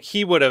 I think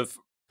he would have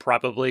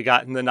probably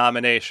gotten the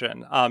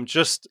nomination.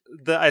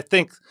 I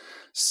think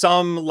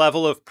some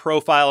level of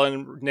profile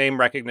and name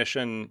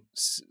recognition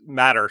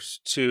matters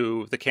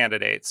to the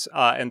candidates,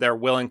 and they're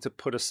willing to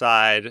put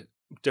aside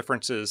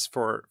differences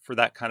for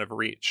that kind of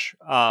reach.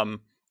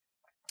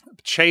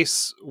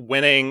 Chase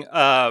winning,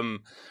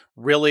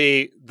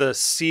 really the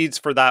seeds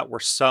for that were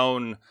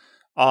sown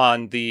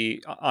on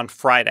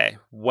Friday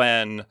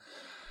when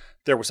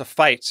there was a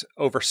fight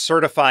over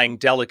certifying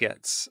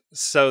delegates.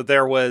 So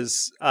there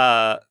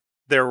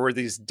were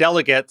these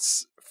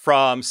delegates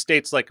from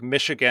states like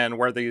Michigan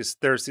where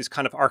there's these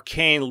kind of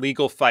arcane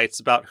legal fights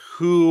about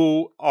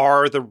who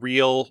are the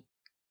real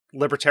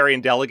libertarian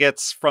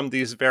delegates from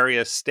these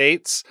various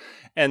states.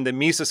 And the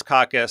Mises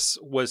Caucus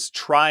was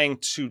trying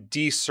to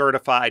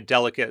decertify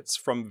delegates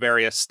from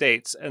various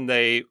states, and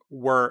they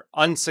were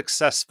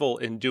unsuccessful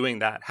in doing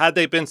that. Had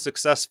they been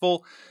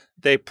successful,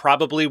 they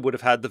probably would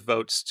have had the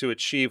votes to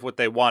achieve what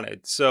they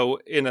wanted. So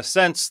in a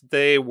sense,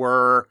 they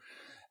were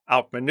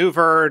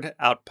outmaneuvered,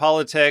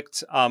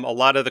 outpoliticked. A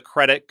lot of the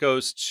credit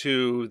goes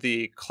to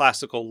the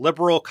classical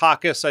liberal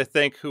caucus, I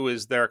think, who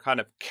is their kind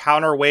of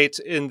counterweight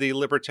in the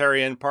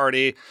Libertarian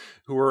Party,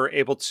 who were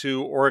able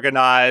to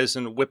organize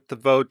and whip the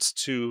votes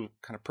to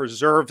kind of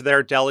preserve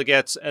their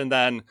delegates, and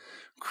then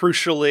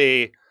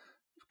crucially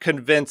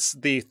convince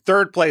the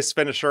third place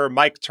finisher,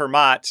 Mike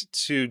Termott,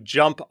 to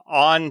jump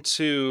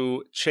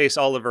onto Chase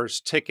Oliver's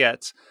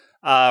ticket.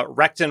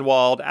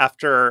 Rechtenwald,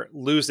 after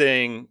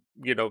losing,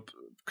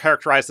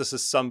 characterized this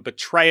as some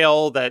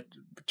betrayal, that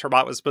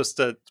Termott was supposed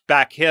to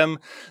back him.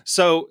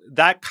 So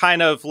that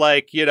kind of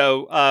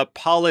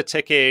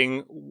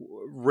politicking,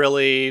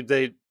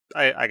 really,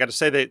 I got to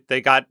say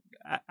they got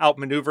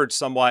outmaneuvered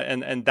somewhat,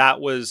 and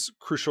that was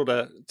crucial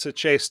to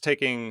Chase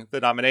taking the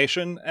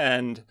nomination.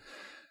 And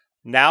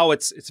now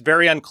it's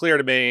very unclear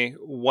to me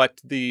what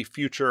the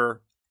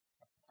future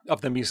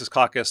of the Mises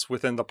Caucus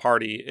within the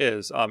party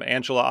is.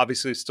 Angela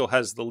obviously still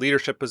has the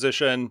leadership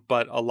position,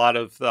 but a lot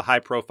of the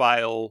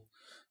high-profile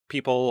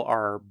people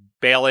are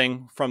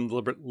bailing from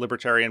the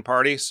Libertarian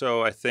Party.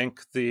 So I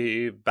think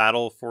the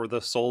battle for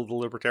the soul of the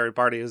Libertarian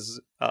Party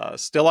is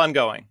still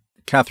ongoing.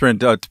 Katherine,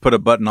 to put a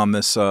button on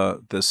this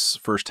this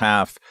first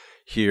half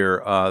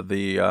here,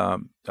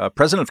 the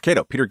president of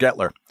Cato, Peter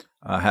Gettler,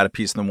 had a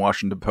piece in the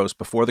Washington Post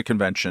before the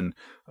convention,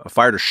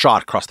 fired a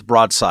shot across the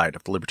broadside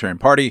of the Libertarian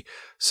Party,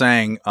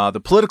 saying the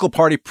political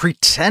party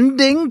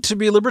pretending to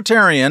be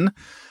libertarian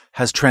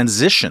has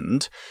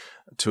transitioned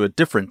to a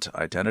different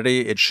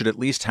identity. It should at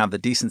least have the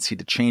decency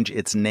to change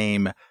its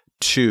name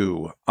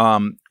too.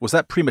 Was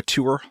that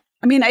premature?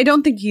 I mean, I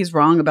don't think he's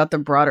wrong about the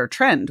broader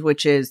trend,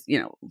 which is,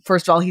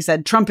 first of all, he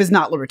said Trump is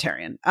not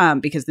libertarian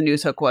because the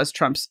news hook was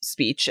Trump's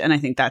speech. And I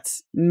think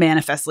that's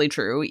manifestly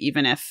true,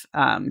 even if,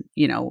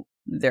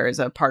 there is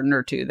a pardon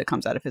or two that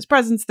comes out of his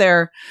presence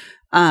there.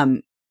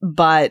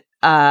 But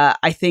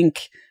I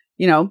think,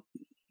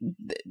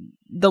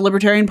 the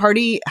Libertarian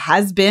Party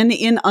has been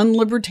in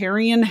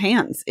unlibertarian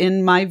hands,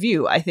 in my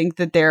view. I think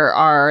that there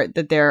are,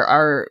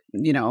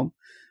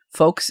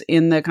 folks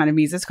in the kind of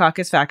Mises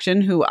Caucus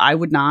faction who I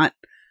would not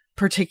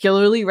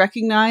particularly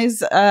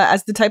recognize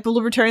as the type of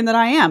libertarian that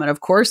I am. And of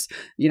course,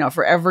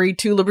 for every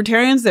 2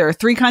 libertarians, there are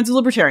 3 kinds of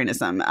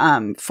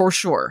libertarianism, for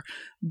sure.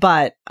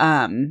 But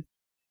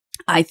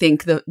I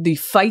think the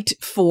fight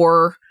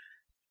for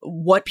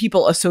what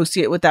people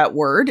associate with that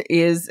word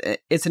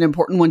it's an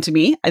important one to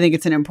me. I think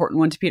it's an important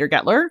one to Peter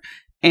Gettler.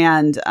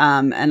 And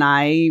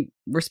I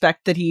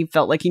respect that he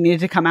felt like he needed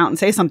to come out and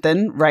say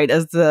something, right,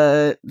 as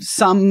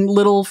some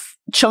little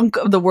chunk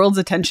of the world's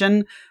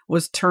attention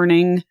was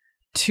turning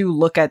to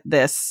look at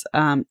this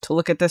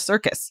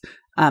circus.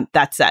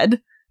 That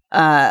said,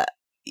 I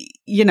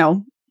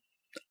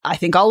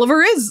think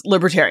Oliver is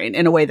libertarian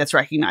in a way that's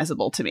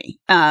recognizable to me.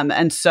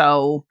 And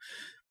so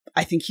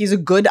I think he's a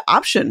good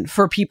option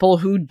for people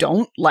who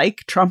don't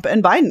like Trump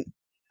and Biden.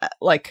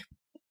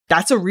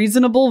 That's a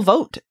reasonable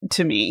vote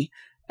to me,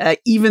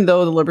 even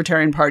though the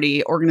Libertarian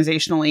Party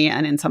organizationally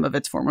and in some of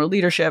its formal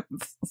leadership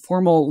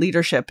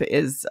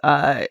is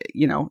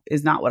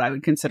not what I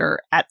would consider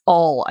at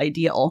all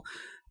ideal.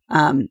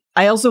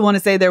 I also want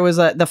to say there was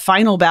the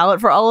final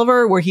ballot for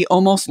Oliver where he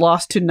almost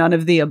lost to none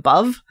of the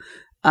above.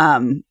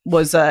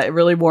 It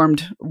really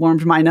warmed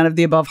my none of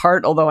the above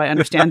heart, although I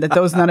understand that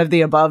those none of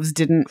the aboves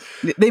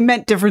they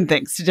meant different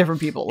things to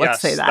different people.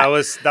 Let's say that.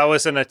 That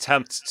was an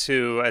attempt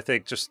to, I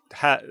think, just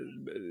kind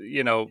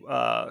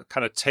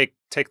of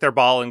take their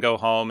ball and go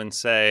home and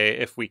say,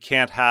 if we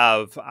can't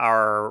have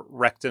our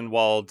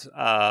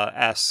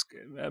Rechtenwald-esque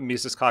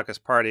Mises Caucus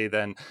party,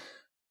 then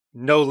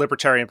no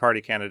Libertarian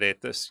Party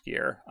candidate this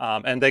year.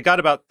 And they got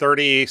about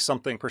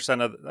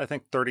 30-something% of, I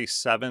think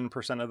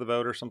 37% of the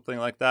vote or something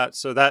like that.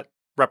 So that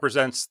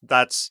represents,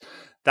 that's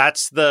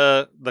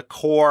the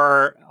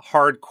core,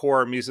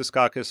 hardcore Mises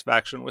Caucus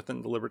faction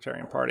within the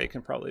Libertarian Party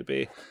can probably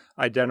be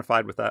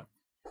identified with that.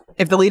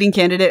 If the leading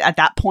candidate at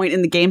that point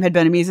in the game had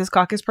been a Mises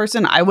Caucus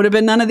person, I would have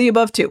been none of the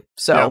above too.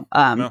 So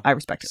I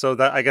respect it. So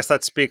that, I guess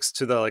that speaks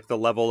to the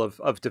level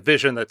of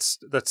division that's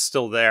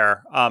still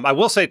there. I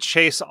will say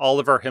Chase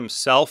Oliver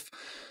himself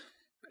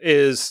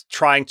is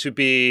trying to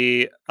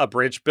be a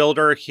bridge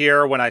builder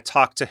here. When I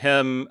talk to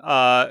him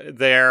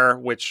there,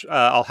 which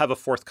I'll have a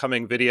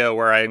forthcoming video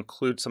where I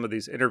include some of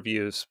these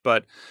interviews,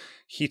 but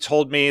he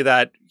told me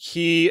that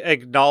he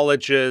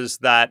acknowledges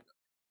that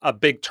a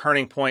big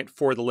turning point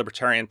for the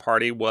Libertarian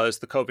Party was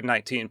the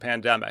COVID-19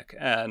 pandemic,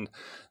 and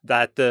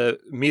that the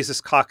Mises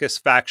Caucus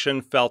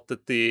faction felt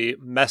that the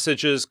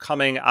messages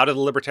coming out of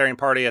the Libertarian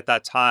Party at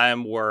that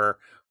time were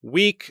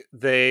weak.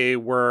 They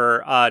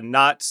were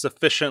not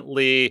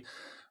sufficiently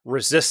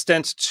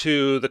resistant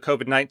to the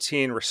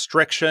COVID-19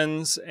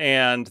 restrictions,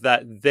 and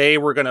that they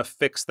were going to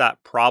fix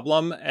that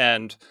problem.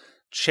 And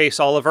Chase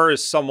Oliver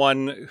is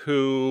someone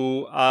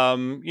who,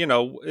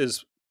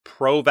 is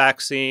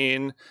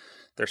pro-vaccine.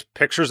 There's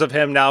pictures of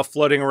him now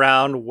floating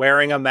around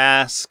wearing a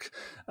mask,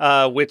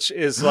 which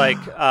is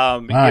like,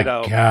 God.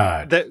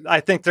 I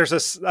think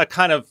there's a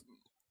kind of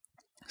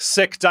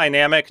sick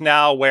dynamic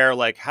now where,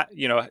 like,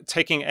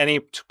 taking any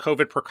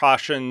COVID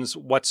precautions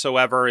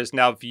whatsoever is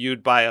now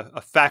viewed by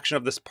a faction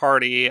of this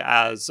party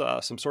as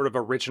some sort of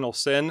original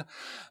sin.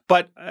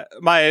 But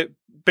my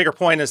bigger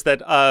point is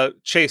that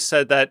Chase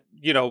said that,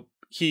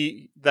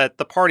 that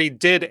the party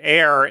did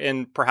err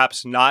in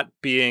perhaps not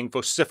being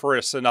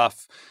vociferous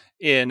enough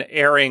in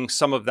airing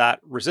some of that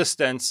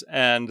resistance,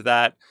 and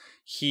that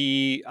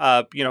he,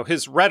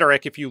 his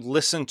rhetoric, if you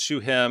listen to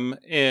him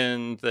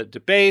in the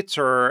debates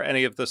or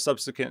any of the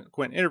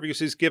subsequent interviews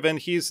he's given,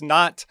 he's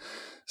not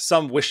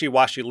some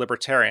wishy-washy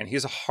libertarian.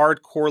 He's a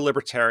hardcore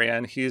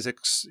libertarian. He's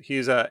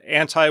an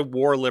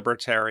anti-war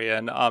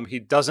libertarian. He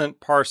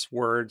doesn't parse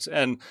words,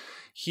 and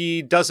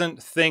he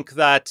doesn't think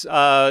that,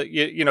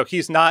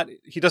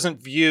 he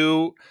doesn't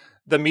view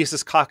the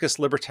Mises Caucus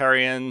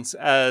libertarians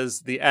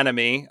as the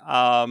enemy.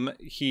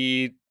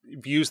 He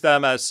views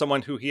them as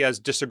someone who he has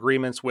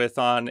disagreements with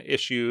on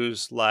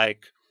issues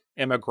like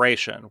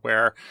immigration,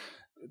 where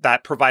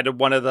that provided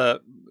one of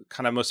the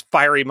kind of most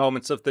fiery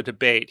moments of the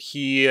debate.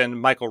 He and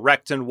Michael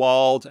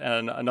Rechtenwald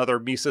and another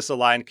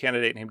Mises-aligned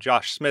candidate named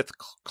Josh Smith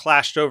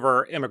clashed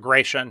over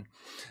immigration.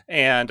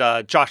 And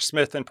Josh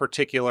Smith in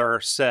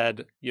particular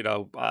said,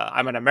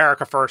 I'm an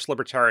America First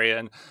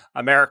libertarian.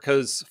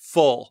 America's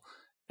full.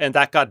 And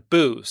that got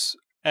boos.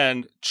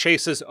 And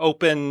Chase's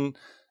open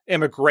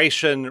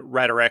immigration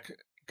rhetoric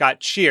got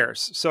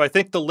cheers. So I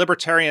think the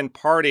Libertarian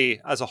Party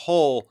as a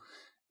whole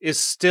is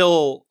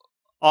still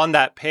on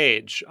that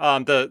page.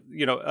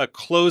 A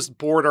closed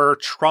border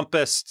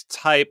Trumpist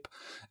type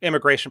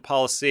immigration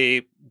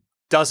policy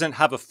doesn't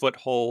have a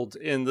foothold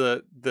in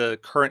the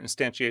current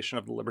instantiation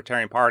of the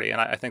Libertarian Party. And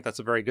I think that's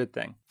a very good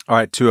thing. All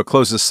right. To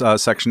close this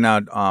section now,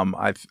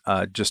 I've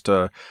just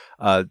a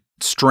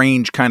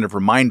strange kind of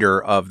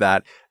reminder of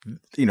that,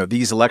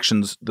 these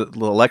elections, the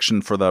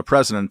election for the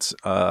president,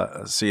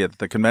 at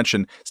the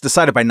convention, it's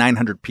decided by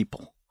 900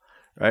 people,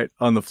 right,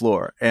 on the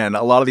floor. And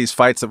a lot of these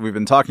fights that we've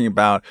been talking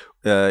about,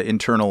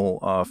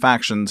 internal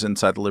factions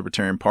inside the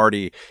Libertarian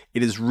Party,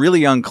 it is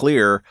really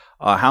unclear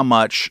how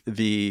much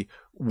the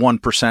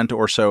 1%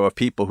 or so of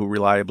people who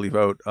reliably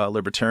vote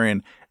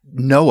Libertarian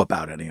know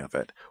about any of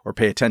it or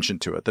pay attention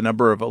to it. The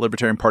number of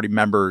Libertarian Party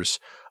members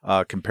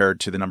compared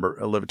to the number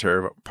of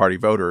Libertarian Party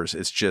voters,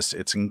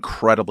 it's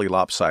incredibly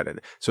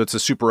lopsided. So it's a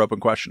super open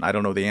question. I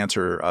don't know the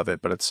answer of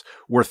it, but it's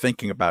worth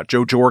thinking about.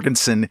 Jo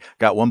Jorgensen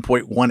got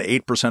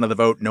 1.18% of the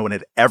vote. No one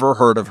had ever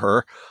heard of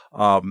her.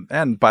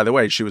 And by the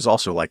way, she was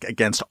also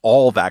against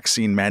all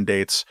vaccine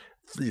mandates,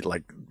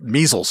 like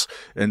measles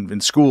in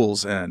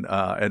schools and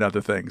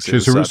other things. So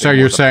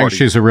you're saying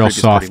she's a real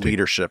softie.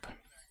 Leadership.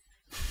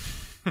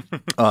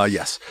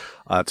 Yes,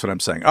 that's what I'm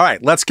saying. All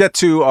right, let's get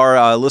to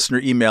our listener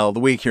email of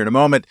the week here in a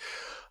moment.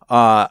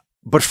 But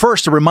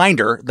first, a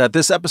reminder that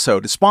this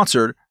episode is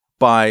sponsored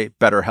by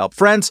BetterHelp.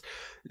 Friends,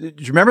 do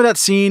you remember that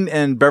scene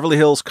in Beverly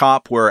Hills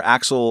Cop where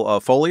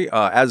Axel Foley,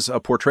 as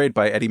portrayed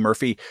by Eddie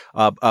Murphy,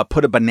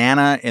 put a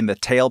banana in the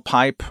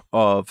tailpipe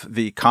of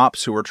the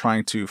cops who were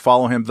trying to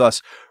follow him,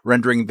 thus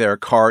rendering their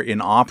car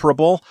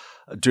inoperable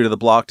due to the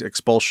blocked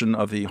expulsion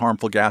of the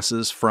harmful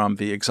gases from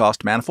the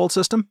exhaust manifold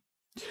system?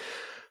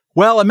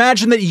 Well,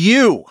 imagine that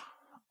you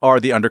are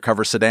the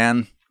undercover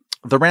sedan.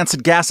 The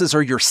rancid gases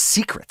are your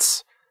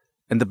secrets,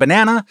 and the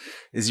banana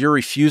is your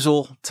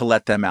refusal to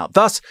let them out,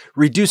 thus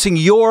reducing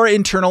your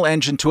internal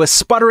engine to a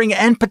sputtering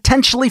and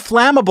potentially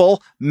flammable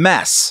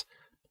mess.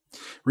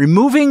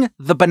 Removing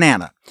the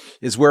banana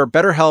is where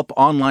BetterHelp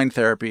online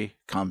therapy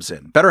comes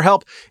in.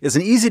 BetterHelp is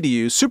an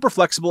easy-to-use, super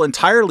flexible,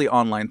 entirely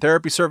online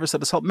therapy service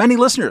that has helped many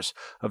listeners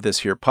of this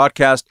here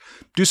podcast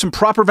do some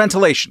proper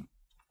ventilation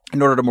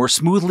in order to more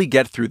smoothly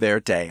get through their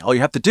day. All you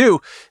have to do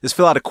is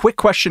fill out a quick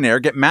questionnaire,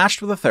 get matched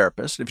with a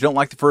therapist. If you don't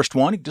like the first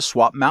one, you can just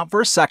swap them out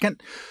for a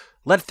second.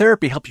 Let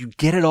therapy help you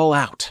get it all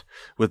out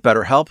with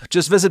BetterHelp.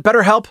 Just visit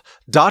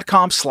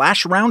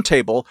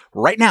BetterHelp.com/roundtable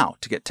right now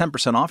to get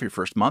 10% off your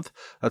first month.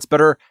 That's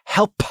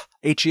BetterHelp,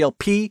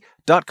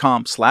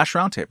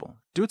 HELP.com/roundtable.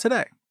 Do it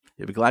today.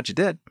 You'll be glad you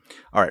did.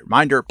 All right,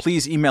 reminder,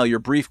 please email your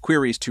brief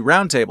queries to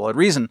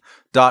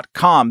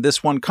roundtable@reason.com.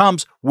 This one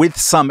comes with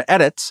some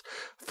edits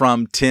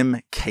from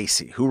Tim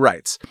Casey, who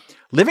writes,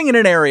 living in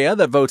an area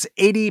that votes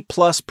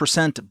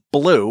 80+%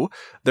 blue,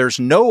 there's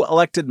no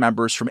elected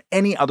members from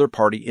any other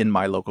party in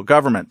my local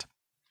government.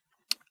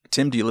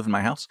 Tim, do you live in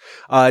my house?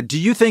 Do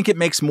you think it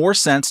makes more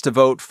sense to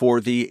vote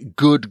for the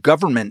good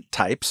government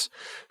types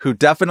who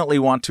definitely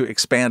want to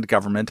expand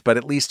government, but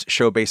at least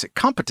show basic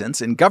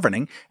competence in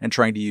governing and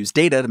trying to use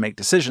data to make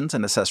decisions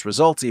and assess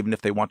results, even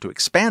if they want to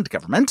expand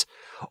government?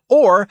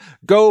 Or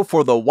go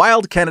for the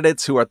wild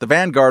candidates who are at the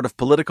vanguard of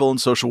political and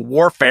social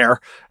warfare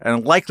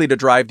and likely to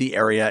drive the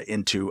area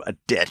into a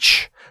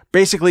ditch?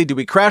 Basically, do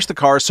we crash the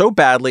car so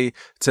badly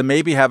to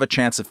maybe have a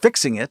chance of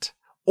fixing it,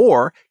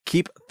 or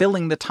keep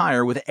filling the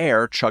tire with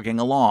air chugging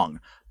along?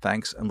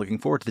 Thanks, and looking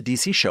forward to the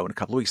DC show in a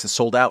couple of weeks. It's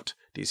sold out.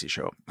 DC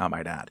show, I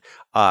might add.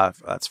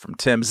 That's from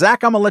Tim.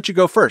 Zach, I'm going to let you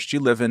go first. You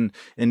live in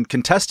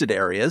contested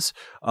areas,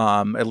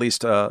 at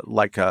least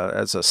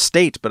as a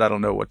state, but I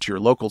don't know what your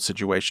local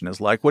situation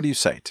is like. What do you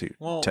say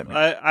to Tim?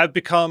 I've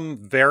become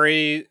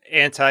very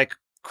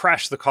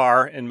anti-crash the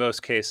car in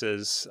most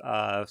cases.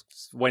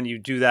 When you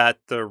do that,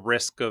 the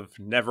risk of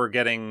never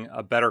getting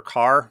a better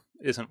car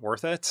isn't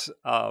worth it.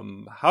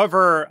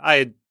 However,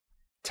 I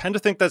tend to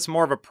think that's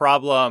more of a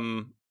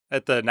problem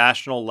at the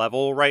national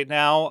level right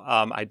now.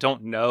 I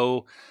don't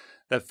know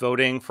that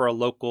voting for a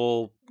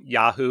local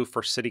Yahoo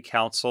for city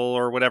council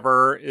or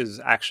whatever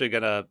is actually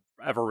going to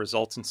ever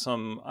result in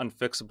some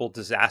unfixable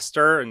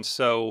disaster. And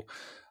so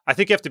I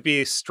think you have to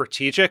be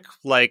strategic.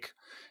 Like,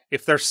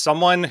 if there's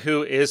someone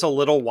who is a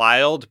little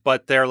wild,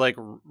 but they're like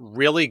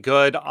really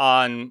good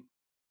on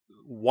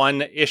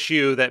one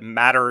issue that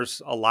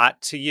matters a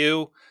lot to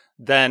you,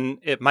 then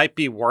it might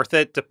be worth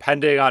it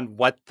depending on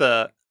what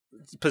the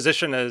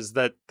position is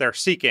that they're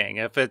seeking.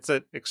 If it's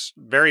a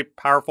very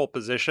powerful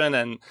position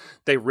and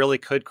they really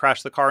could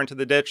crash the car into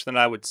the ditch, then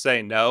I would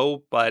say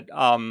no. But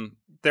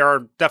there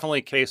are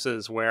definitely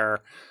cases where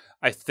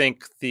I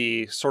think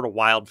the sort of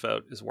wild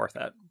vote is worth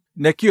it.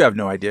 Nick, you have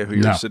no idea who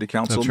your city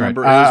council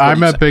member is.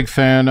 I'm a big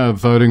fan of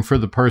voting for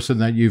the person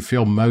that you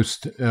feel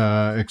most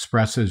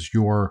expresses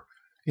your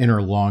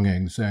inner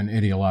longings and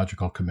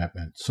ideological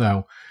commitment.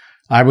 So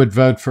I would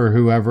vote for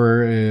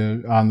whoever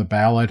is on the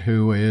ballot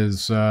who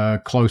is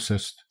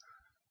closest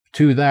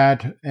to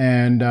that.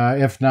 And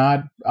if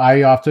not,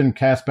 I often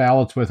cast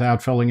ballots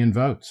without filling in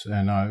votes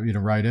and,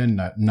 write in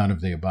none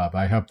of the above.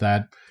 I hope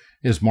that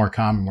is more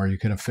common where you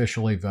can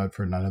officially vote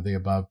for none of the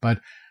above. But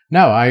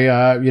no,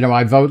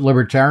 I vote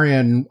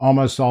Libertarian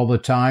almost all the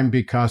time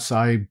because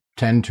I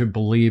tend to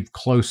believe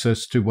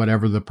closest to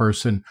whatever the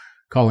person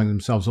calling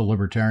themselves a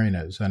libertarian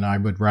is. And I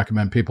would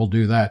recommend people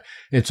do that.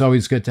 It's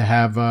always good to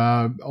have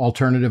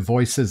alternative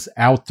voices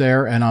out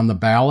there and on the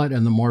ballot.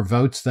 And the more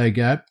votes they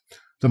get,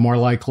 the more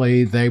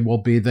likely they will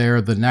be there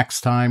the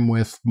next time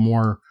with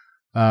more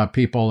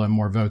people and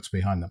more votes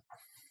behind them.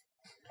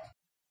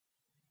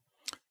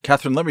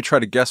 Katherine, let me try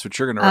to guess what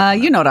you're going to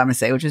recommend. You know what I'm going to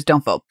say, which is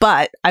don't vote.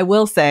 But I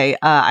will say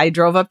I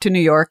drove up to New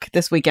York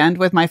this weekend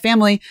with my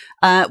family.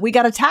 We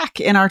got a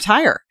tack in our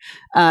tire.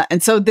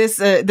 And so this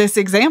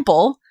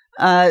example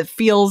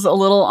feels a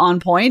little on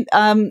point.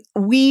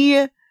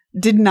 We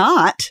did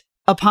not,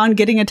 upon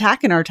getting a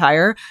tack in our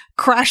tire,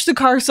 crash the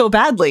car so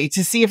badly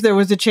to see if there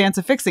was a chance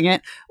of fixing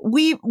it.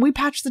 We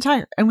patched the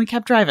tire and we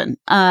kept driving.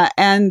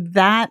 And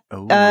that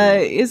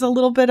is a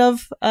little bit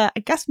of, I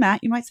guess,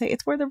 Matt, you might say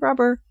it's where the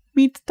rubber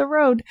meets the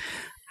road.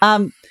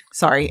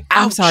 Sorry.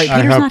 I'm sorry.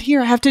 Peter's not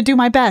here. I have to do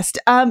my best.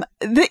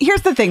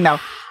 Here's the thing, though.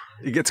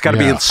 It's got to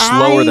be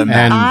slower than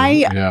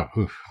that.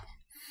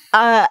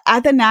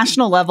 At the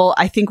national level,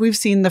 I think we've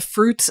seen the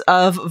fruits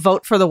of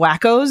vote for the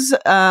wackos,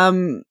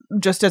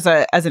 just as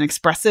an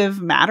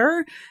expressive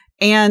matter.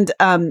 And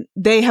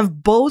they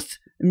have both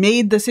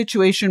made the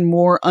situation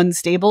more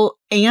unstable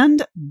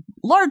and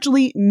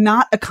largely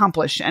not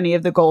accomplish any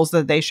of the goals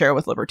that they share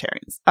with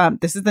libertarians.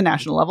 This is the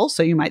national level,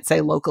 so you might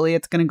say locally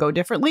it's going to go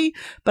differently,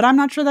 but I'm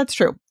not sure that's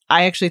true.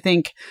 I actually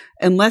think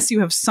unless you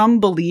have some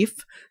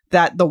belief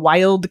that the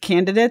wild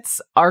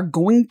candidates are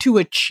going to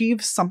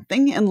achieve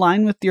something in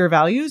line with your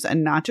values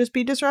and not just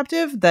be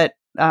disruptive, that's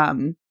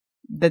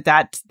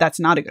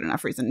not a good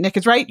enough reason. Nick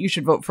is right. You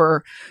should vote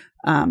for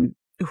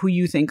who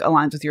you think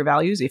aligns with your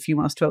values if you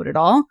must vote at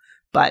all.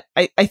 But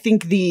I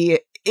think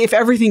if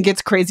everything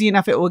gets crazy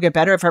enough, it will get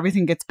better. If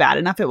everything gets bad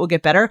enough, it will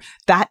get better.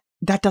 That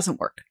doesn't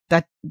work.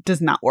 That does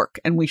not work.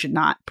 And we should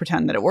not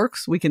pretend that it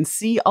works. We can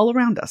see all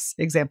around us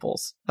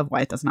examples of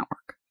why it does not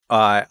work.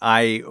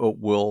 I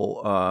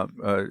will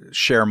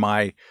share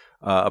my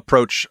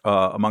approach,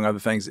 among other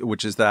things,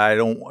 which is that I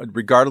don't,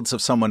 regardless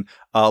if someone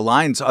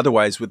aligns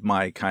otherwise with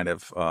my kind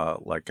of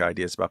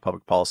ideas about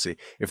public policy,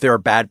 if they're a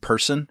bad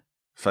person,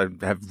 if I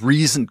have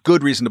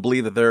good reason to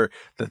believe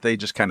that they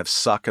just kind of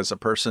suck as a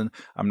person,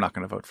 I'm not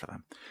going to vote for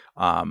them.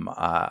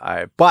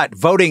 But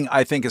voting,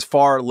 I think, is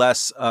far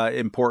less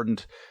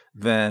important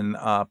than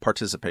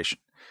participation.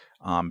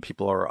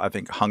 People are, I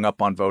think, hung up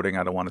on voting.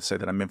 I don't want to say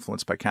that I'm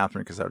influenced by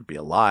Katherine because that would be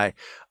a lie.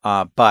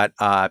 But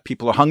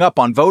people are hung up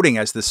on voting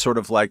as this sort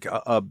of like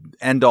a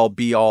end-all,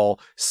 be-all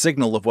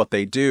signal of what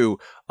they do.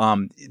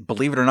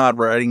 Believe it or not,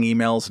 writing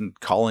emails and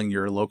calling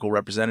your local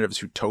representatives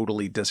who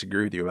totally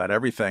disagree with you about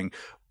everything.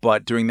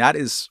 But doing that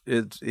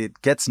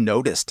it gets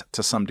noticed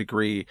to some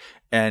degree.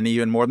 And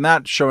even more than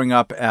that, showing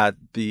up at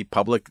the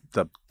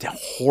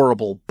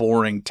horrible,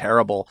 boring,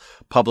 terrible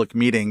public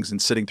meetings and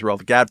sitting through all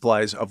the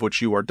gadflies, of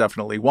which you are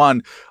definitely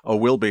one, or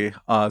will be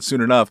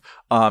soon enough,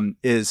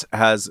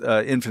 has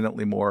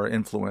infinitely more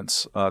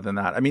influence than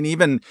that. I mean,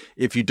 even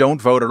if you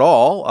don't vote at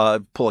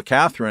all, pull a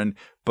Katherine,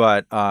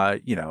 but,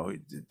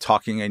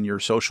 talking in your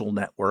social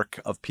network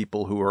of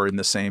people who are in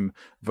the same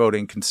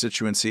voting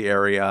constituency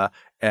area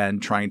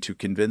and trying to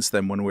convince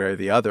them one way or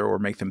the other or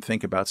make them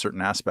think about certain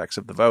aspects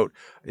of the vote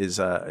is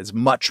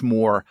much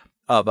more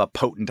of a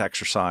potent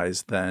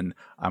exercise than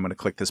I'm going to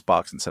click this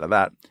box instead of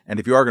that. And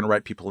if you are going to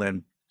write people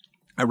in,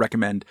 I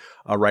recommend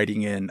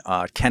writing in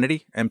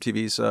Kennedy,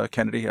 MTV's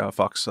Kennedy,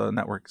 Fox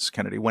Network's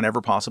Kennedy,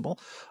 whenever possible,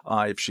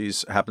 if she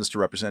happens to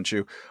represent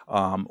you,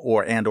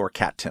 or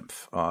Kat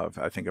Timpf.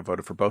 I think I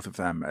voted for both of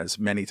them as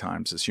many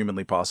times as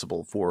humanly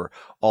possible for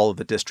all of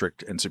the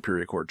district and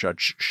superior court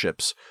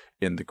judgeships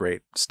in the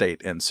great state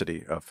and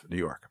city of New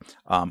York.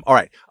 All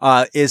right.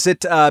 Is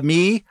it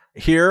me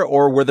here,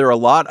 or were there a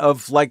lot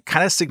of like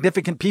kind of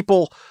significant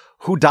people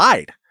who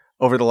died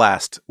over the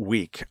last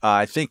week?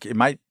 I think it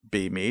might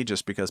be me,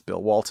 just because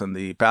Bill Walton,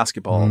 the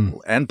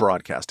basketball and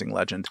broadcasting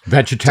legend,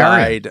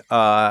 vegetarian, died,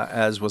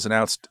 as was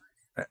announced.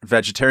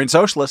 Vegetarian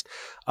socialist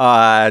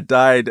died,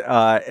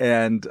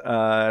 and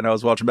I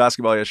was watching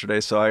basketball yesterday,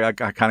 so I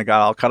kind of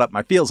got all cut up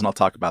my feels, and I'll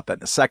talk about that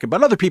in a second.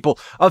 But other people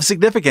of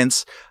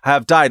significance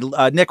have died.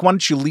 Nick, why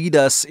don't you lead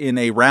us in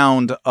a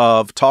round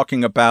of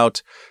talking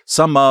about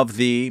some of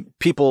the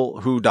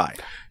people who died?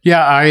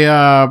 Yeah, I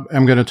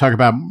am going to talk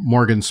about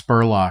Morgan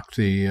Spurlock,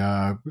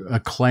 the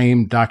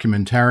acclaimed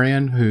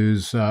documentarian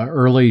whose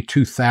early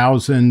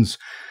 2000s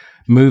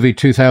movie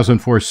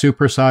 2004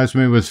 Super Size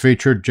Me was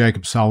featured.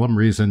 Jacob Sullum,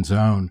 Reason's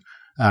own,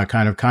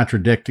 kind of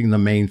contradicting the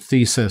main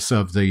thesis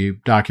of the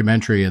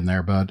documentary in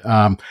there. But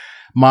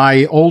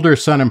my older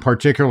son in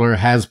particular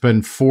has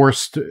been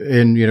forced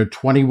in,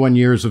 21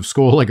 years of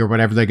schooling or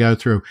whatever they go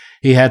through.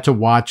 He had to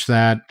watch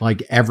that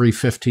like every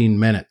 15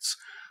 minutes.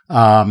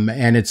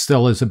 And it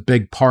still is a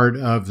big part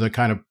of the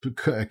kind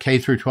of K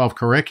through 12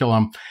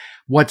 curriculum.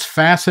 What's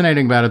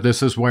fascinating about it,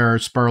 this is where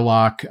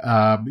Spurlock,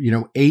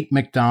 ate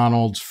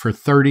McDonald's for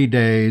 30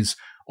 days,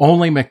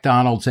 only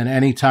McDonald's, and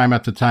any time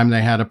at the time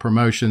they had a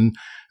promotion,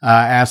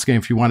 asking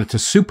if you wanted to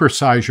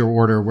supersize your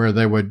order, where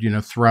they would,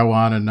 throw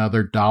on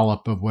another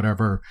dollop of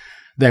whatever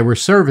they were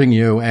serving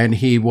you. And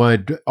he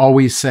would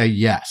always say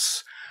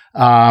yes.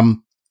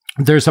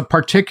 There's a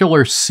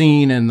particular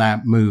scene in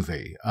that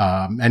movie,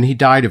 and he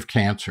died of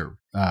cancer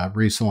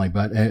recently,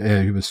 but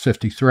he was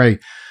 53.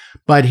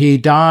 But he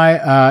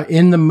died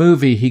in the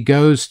movie. He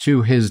goes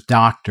to his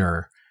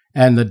doctor,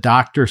 and the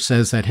doctor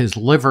says that his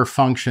liver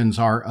functions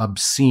are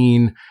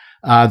obscene.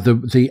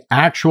 The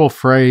actual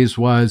phrase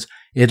was,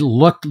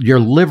 your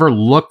liver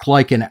looked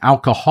like an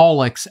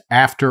alcoholic's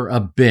after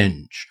a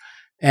binge.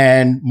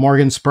 And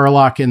Morgan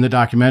Spurlock in the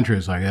documentary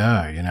is like,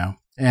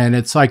 and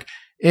it's like,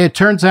 it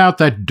turns out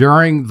that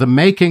during the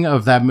making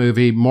of that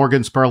movie,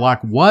 Morgan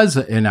Spurlock was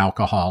an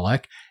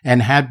alcoholic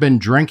and had been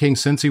drinking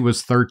since he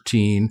was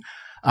 13.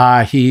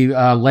 He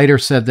later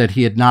said that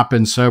he had not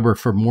been sober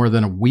for more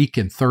than a week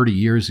in 30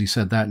 years. He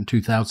said that in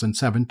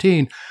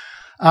 2017.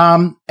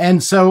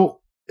 And so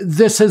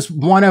this is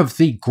one of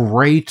the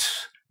great,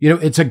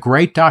 it's a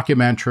great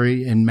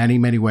documentary in many,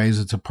 many ways.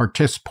 It's a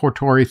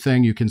participatory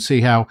thing. You can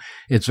see how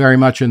it's very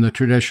much in the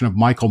tradition of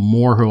Michael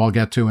Moore, who I'll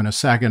get to in a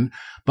second.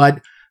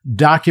 But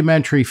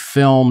documentary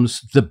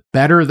films, the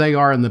better they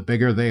are and the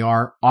bigger they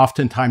are,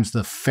 oftentimes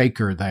the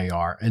faker they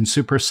are. And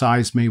Super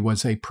Size Me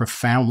was a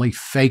profoundly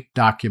fake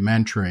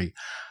documentary.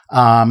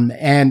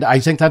 And I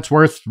think that's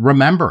worth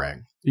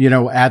remembering,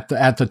 at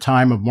the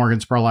time of Morgan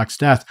Spurlock's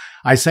death.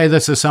 I say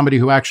this as somebody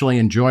who actually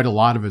enjoyed a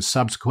lot of his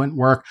subsequent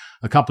work.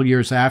 A couple of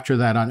years after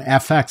that on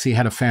FX, he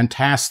had a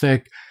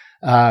fantastic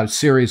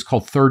series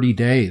called 30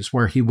 Days,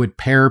 where he would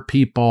pair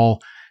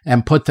people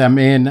and put them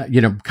in,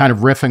 kind of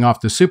riffing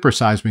off the Super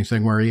Size Me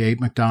thing, where he ate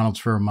McDonald's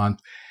for a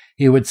month.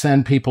 He would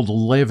send people to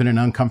live in an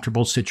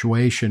uncomfortable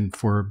situation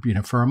for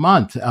a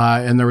month.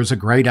 And there was a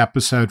great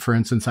episode, for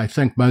instance, I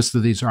think most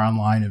of these are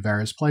online in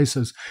various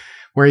places,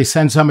 where he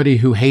sent somebody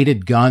who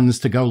hated guns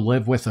to go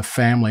live with a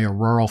family, a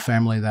rural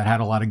family that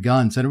had a lot of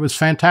guns. And it was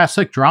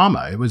fantastic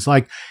drama. It was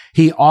like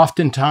he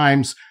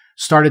oftentimes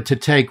started to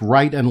take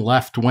right and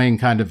left wing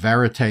kind of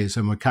verities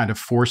and would kind of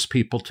force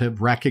people to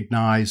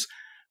recognize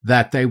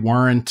that they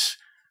weren't,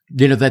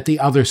 that the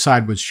other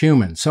side was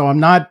human. So I'm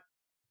not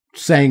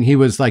saying he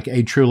was like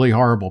a truly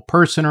horrible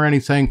person or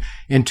anything.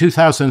 In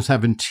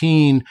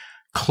 2017,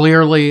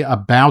 clearly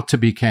about to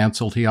be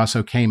canceled, he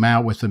also came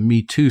out with a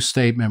Me Too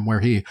statement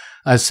where he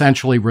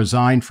essentially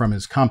resigned from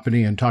his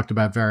company and talked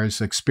about various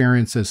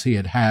experiences he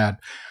had had.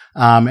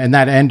 And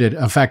that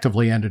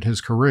effectively ended his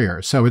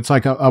career. So it's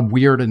like a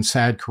weird and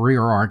sad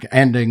career arc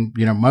ending,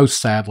 most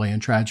sadly and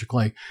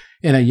tragically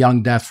in a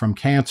young death from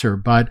cancer.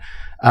 But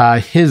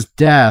his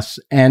death,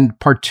 and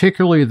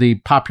particularly the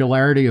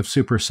popularity of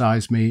Super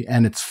Size Me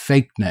and its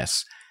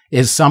fakeness,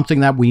 is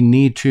something that we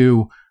need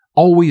to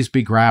always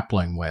be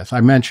grappling with.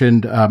 I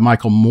mentioned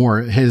Michael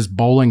Moore. His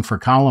Bowling for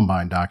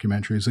Columbine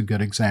documentary is a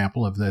good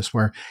example of this,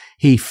 where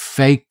he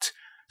faked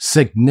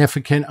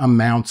significant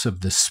amounts of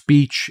the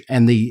speech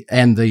and the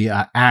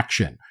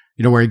action,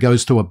 where he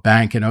goes to a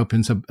bank and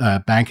opens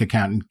a bank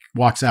account and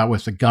walks out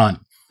with a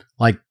gun.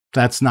 Like,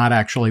 that's not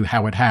actually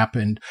how it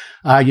happened.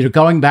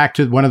 Going back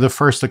to one of the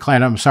first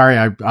I'm sorry,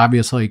 I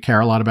obviously care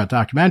a lot about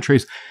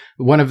documentaries.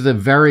 One of the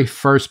very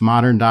first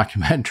modern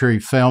documentary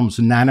films,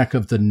 Nanak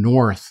of the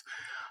North,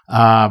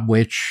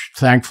 which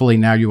thankfully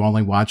now you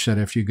only watch that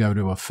if you go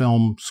to a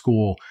film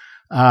school.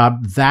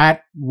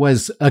 That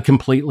was a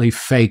completely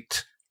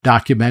faked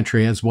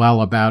documentary as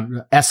well about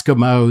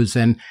Eskimos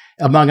and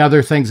among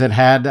other things that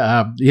had,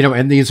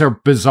 and these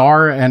are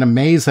bizarre and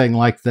amazing,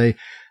 like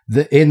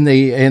in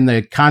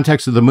the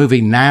context of the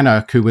movie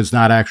Nanak, who was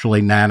not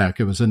actually Nanak.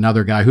 It was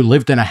another guy who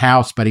lived in a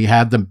house, but he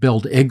had them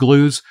build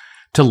igloos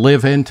to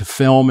live in, to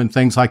film and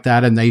things like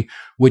that. And they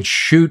would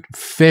shoot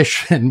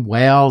fish and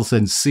whales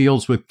and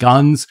seals with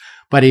guns,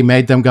 but he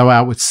made them go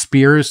out with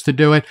spears to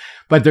do it.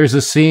 But there's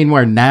a scene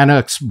where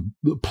Nanak's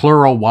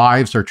plural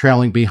wives are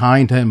trailing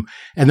behind him,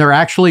 and they're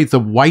actually the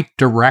white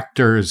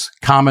director's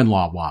common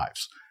law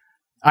wives.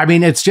 I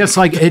mean, it's just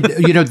like,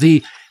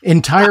 the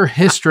entire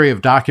history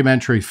of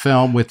documentary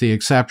film, with the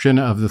exception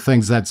of the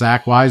things that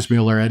Zach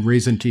Weissmueller and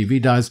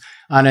ReasonTV does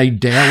on a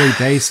daily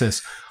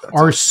basis,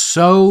 are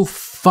so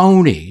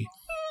phony.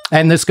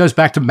 And this goes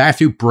back to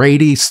Matthew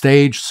Brady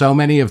staged so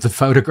many of the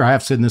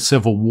photographs in the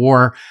Civil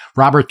War.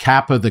 Robert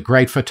Capa, the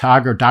great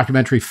photographer,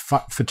 documentary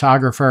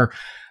photographer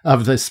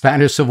of the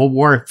Spanish Civil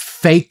War,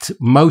 faked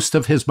most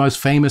of his most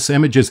famous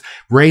images.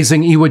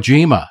 Raising Iwo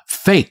Jima,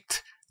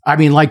 faked. I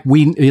mean, like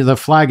the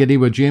flag at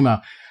Iwo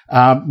Jima.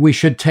 We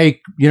should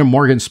take,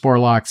 Morgan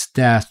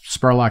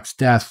Spurlock's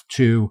death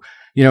to,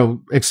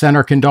 extend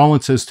our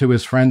condolences to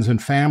his friends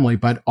and family,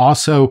 but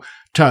also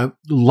to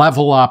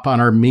level up on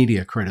our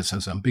media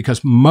criticism,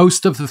 because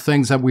most of the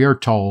things that we are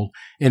told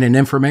in an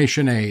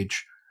information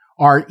age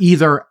are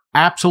either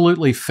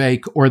absolutely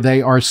fake or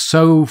they are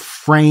so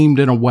framed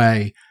in a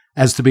way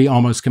as to be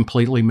almost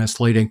completely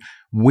misleading.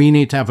 We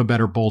need to have a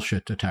better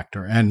bullshit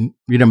detector. And,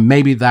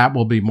 maybe that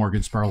will be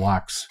Morgan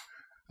Spurlock's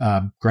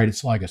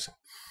greatest legacy.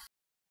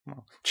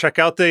 Check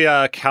out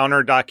the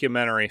counter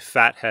documentary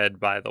Fathead,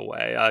 by the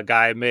way. A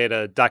guy made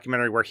a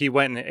documentary where he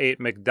went and ate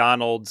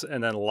McDonald's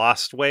and then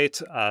lost weight.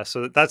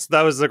 So that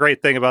was the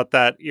great thing about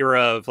that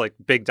era of like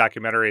big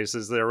documentaries,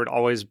 is there would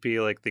always be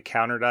like the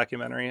counter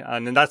documentary.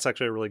 And that's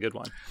actually a really good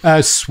one.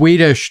 A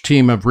Swedish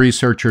team of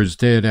researchers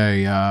did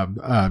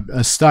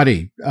a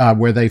study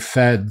where they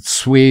fed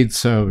Swedes,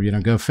 so,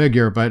 go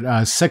figure,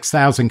 but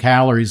 6,000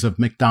 calories of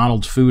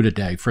McDonald's food a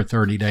day for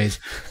 30 days.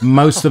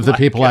 Most of the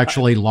people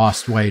actually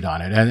lost weight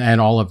on it, and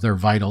all of their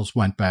vitals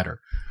went better.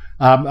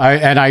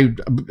 I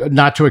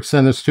not to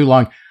extend this too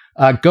long,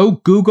 go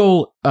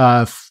Google,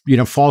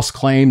 false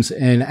claims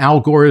in Al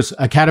Gore's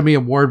Academy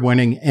Award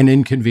winning An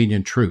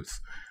Inconvenient Truth.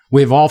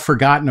 We've all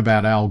forgotten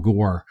about Al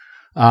Gore,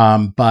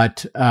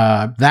 but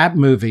that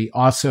movie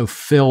also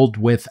filled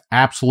with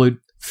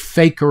absolute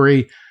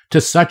fakery to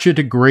such a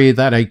degree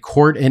that a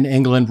court in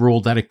England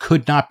ruled that it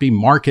could not be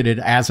marketed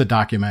as a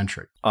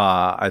documentary.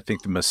 I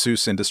think the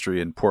masseuse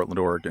industry in Portland,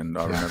 Oregon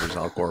remembers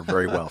Al Gore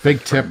very well.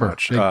 Big tipper.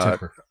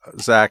 Tipper.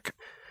 Zach,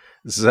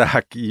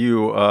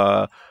 you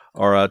are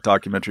a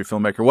documentary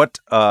filmmaker.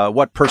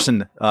 What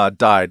person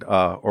died,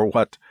 or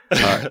what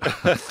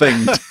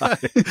thing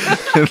died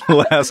in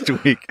the last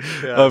week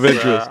of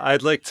interest?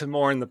 I'd like to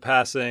mourn the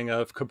passing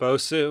of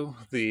Kabosu,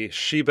 the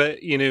Shiba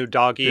Inu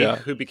doggy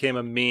who became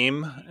a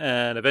meme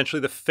and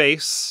eventually the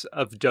face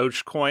of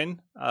Dogecoin.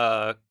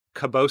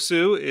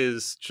 Kabosu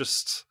is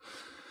just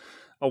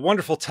a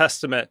wonderful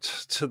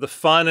testament to the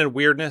fun and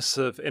weirdness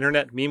of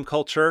internet meme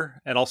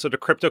culture, and also to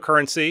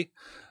cryptocurrency.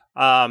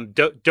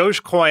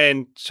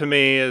 Dogecoin to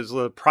me is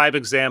the prime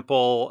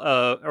example,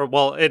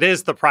 it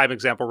is the prime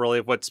example really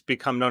of what's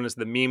become known as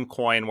the meme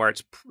coin, where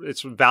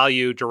its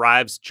value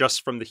derives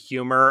just from the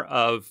humor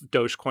of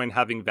Dogecoin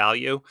having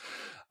value.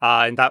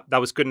 And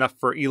that was good enough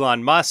for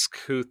Elon Musk,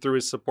 who threw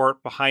his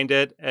support behind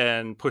it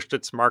and pushed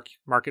its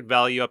market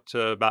value up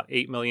to about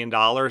 $8 million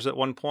at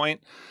one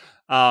point.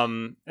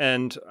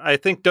 And I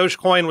think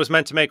Dogecoin was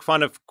meant to make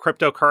fun of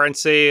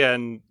cryptocurrency,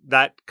 and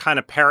that kind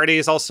of parody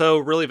is also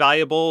really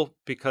valuable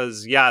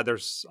because,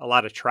 there's a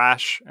lot of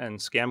trash and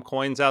scam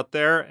coins out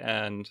there.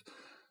 And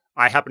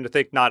I happen to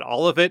think not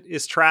all of it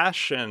is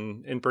trash,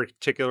 and in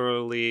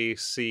particularly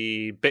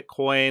see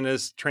Bitcoin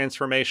as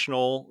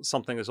transformational,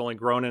 something that's only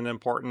grown in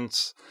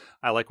importance.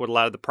 I like what a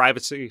lot of the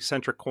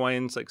privacy-centric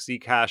coins like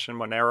Zcash and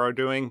Monero are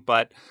doing,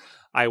 but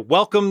I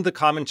welcome the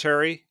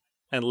commentary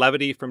and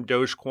levity from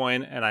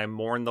Dogecoin, and I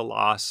mourn the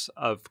loss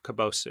of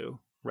Kabosu.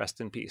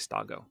 Rest in peace,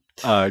 doggo.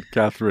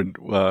 Katherine,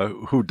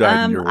 who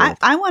died in your world?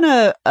 I want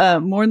to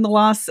mourn the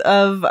loss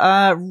of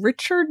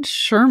Richard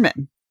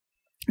Sherman,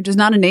 which is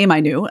not a name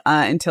I knew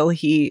until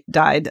he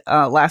died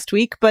last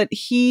week, but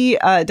he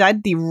died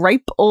at the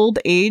ripe old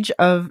age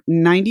of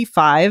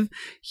 95.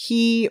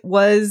 He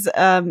was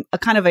a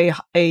kind of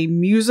a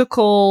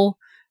musical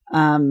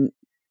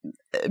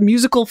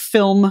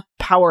film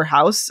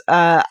powerhouse.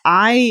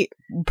 I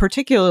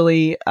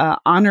particularly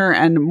honor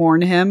and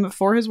mourn him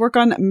for his work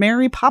on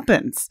Mary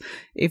Poppins.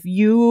 If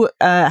you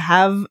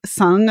have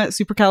sung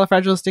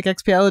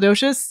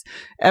Supercalifragilisticexpialidocious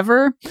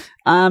ever,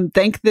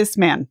 thank this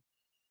man.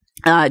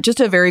 Just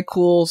a very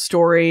cool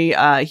story.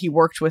 He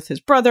worked with his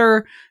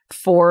brother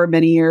for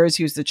many years.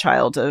 He was the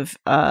child of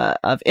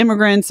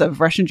immigrants,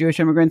 of Russian Jewish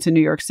immigrants in New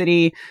York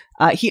City.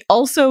 He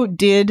also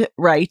did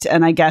write,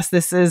 and I guess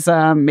this is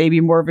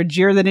maybe more of a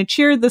jeer than a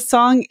cheer, the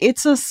song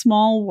 "It's a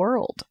Small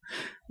World,"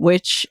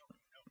 which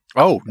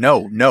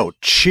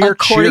cheer,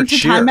 according to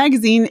Time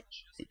Magazine,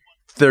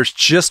 There's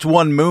just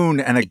one moon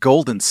and a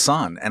golden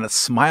sun, and a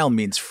smile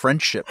means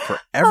friendship for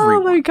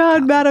everyone. Oh my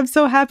God, Matt, I'm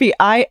so happy.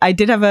 I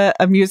did have a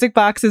music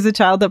box as a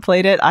child that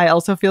played it. I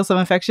also feel some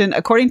affection.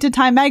 According to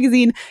Time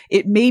magazine,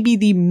 it may be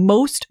the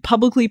most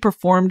publicly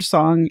performed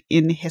song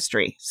in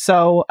history.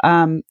 So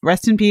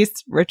rest in peace,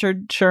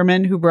 Richard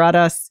Sherman, who brought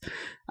us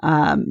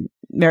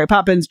Mary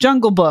Poppins,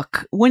 Jungle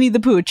Book, Winnie the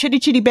Pooh, Chitty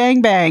Chitty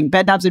Bang Bang,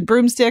 Bedknobs and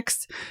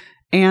Broomsticks,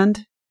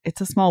 and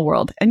It's a Small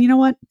World. And you know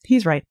what?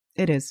 He's right.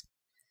 It is.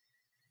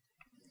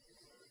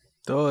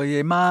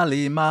 Doje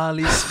mali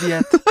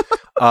sviet.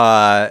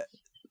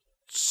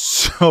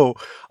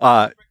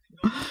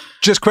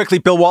 Just quickly,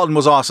 Bill Walton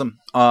was awesome.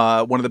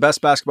 One of the best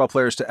basketball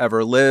players to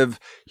ever live.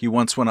 He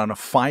once went on a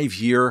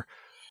 5-year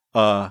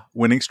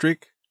winning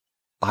streak,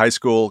 high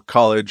school,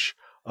 college,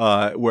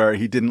 where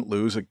he didn't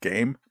lose a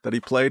game that he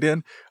played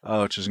in,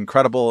 which is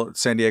incredible.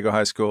 San Diego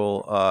High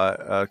School,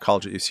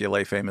 college at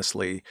UCLA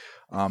famously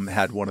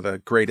had one of the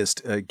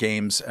greatest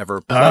games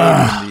ever played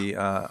in the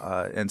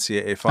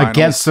NCAA finals.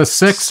 Against the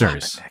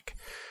Sixers.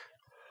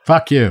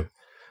 Fuck you.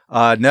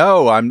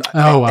 No, I'm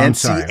NCAA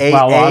sorry.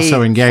 Well,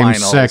 also in game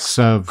finals, 6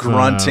 of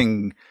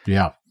grunting,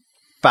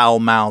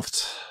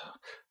 foul-mouthed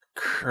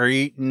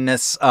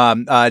cretinous.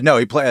 No,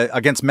 he played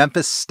against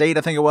Memphis State,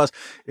 I think it was,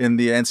 in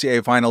the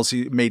NCAA finals.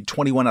 He made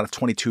 21 out of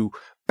 22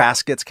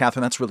 baskets.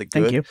 Katherine, that's really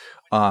good. Thank you.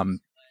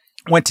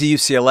 Went to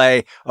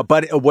UCLA,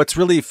 but what's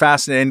really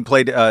fascinating,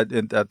 played at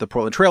the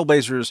Portland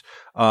Trailblazers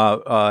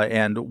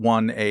and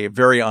won a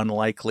very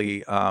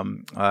unlikely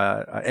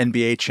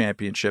NBA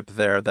championship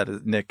there. That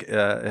is, Nick,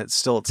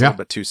 it's a little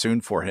bit too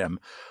soon for him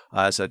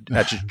as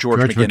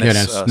George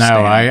McGinnis. No,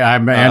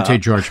 I'm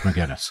anti-George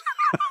McGinnis.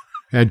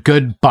 He had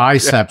good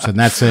biceps, and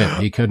that's it.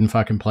 He couldn't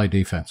fucking play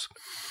defense.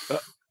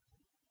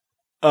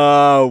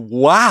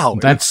 Wow.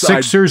 That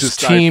Sixers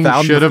team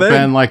should have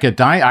been like a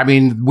I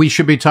mean, we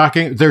should be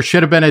talking. There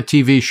should have been a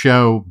TV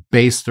show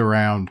based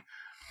around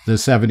the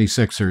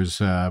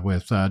 76ers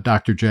with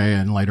Dr. J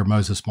and later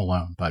Moses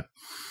Malone. But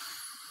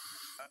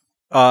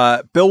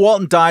Bill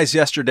Walton dies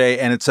yesterday,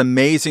 and it's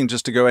amazing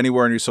just to go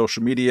anywhere on your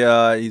social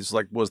media. He's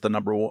was the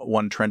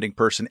 #1 trending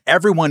person.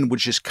 Everyone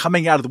was just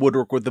coming out of the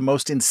woodwork with the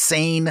most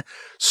insane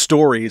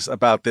stories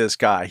about this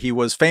guy. He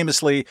was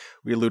famously,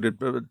 we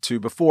alluded to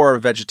before, a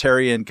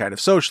vegetarian, kind of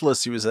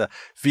socialist. He was a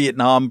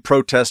Vietnam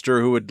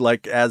protester who would,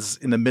 as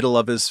in the middle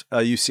of his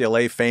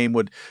UCLA fame,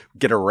 would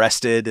get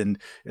arrested, and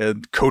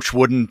Coach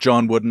Wooden,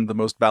 John Wooden, the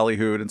most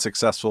ballyhooed and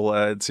successful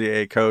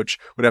NCAA coach,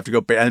 would have to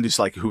go, and just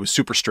who was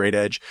super straight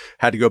edge,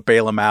 had to go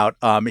bail him out.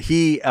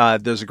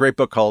 There's a great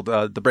book called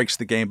The Breaks of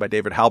the Game by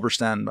David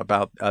Halberstam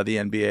about the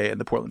NBA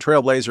and the Portland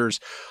Trailblazers,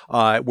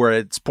 where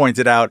it's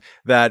pointed out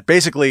that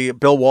basically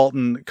Bill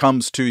Walton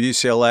comes to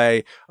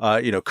UCLA.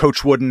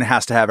 Coach Wooden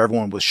has to have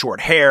everyone with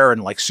short hair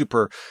and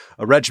super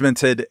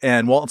regimented.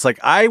 And Walton's like,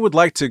 I would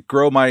like to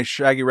grow my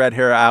shaggy red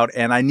hair out,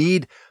 and I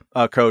need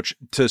coach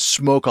to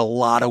smoke a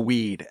lot of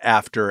weed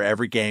after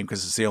every game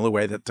because it's the only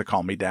way to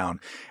calm me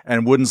down.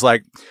 And Wooden's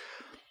like,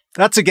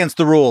 that's against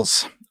the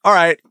rules. All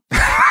right.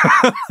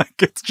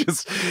 It's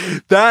just,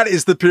 that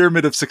is the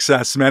pyramid of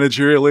success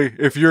managerially.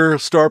 If your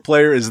star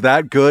player is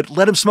that good,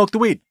 let him smoke the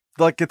weed.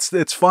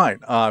 It's fine.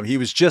 He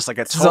was just a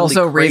totally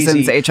also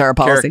crazy Reason's HR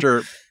policy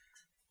character,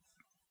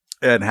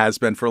 and has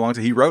been for a long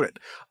time. He wrote it.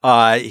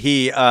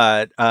 He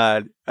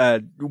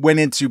went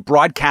into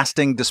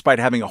broadcasting despite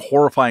having a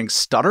horrifying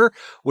stutter,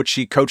 which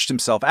he coached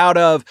himself out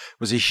of.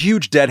 Was a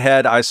huge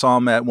deadhead. I saw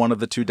him at one of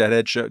the 2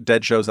 dead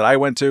shows that I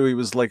went to. He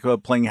was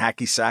playing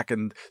hacky sack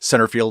in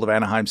center field of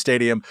Anaheim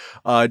Stadium.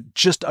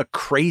 Just a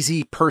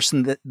crazy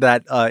person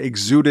that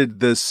exuded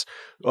this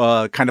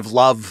kind of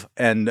love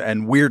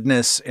and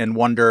weirdness and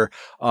wonder.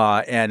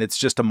 And it's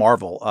just a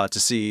marvel to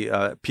see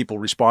people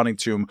responding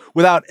to him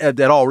without at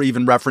all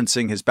even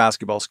referencing his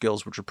basketball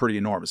skills, which are pretty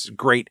enormous.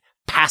 Great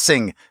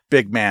passing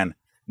big man,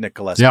 Nick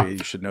Gillespie. Yeah.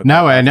 You should know.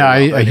 No, and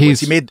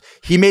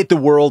he made the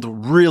world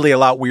really a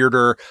lot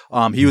weirder.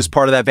 He was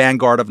part of that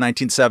vanguard of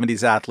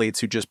 1970s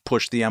athletes who just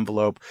pushed the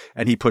envelope,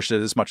 and he pushed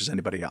it as much as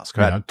anybody else.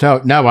 Go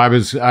ahead. No, I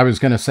was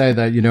going to say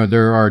that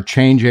there are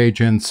change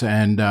agents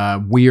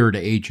and weird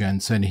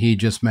agents, and he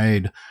just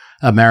made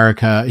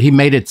America. He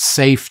made it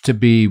safe to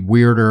be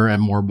weirder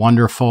and more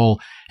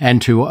wonderful,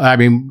 and to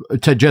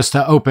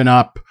open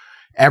up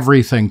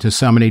everything to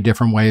so many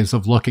different ways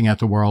of looking at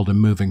the world and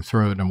moving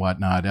through it and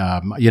whatnot.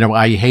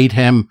 I hate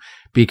him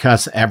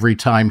because every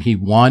time he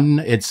won,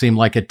 it seemed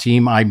like a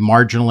team I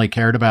marginally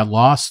cared about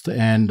lost.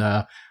 And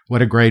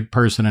what a great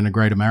person and a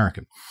great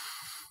American.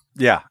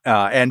 Yeah.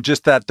 And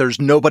just that there's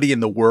nobody in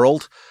the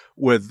world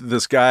with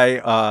this guy,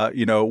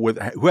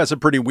 who has a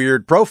pretty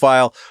weird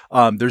profile.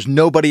 There's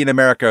nobody in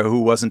America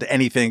who wasn't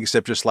anything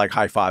except just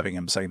high-fiving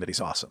him, saying that he's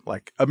awesome.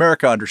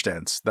 America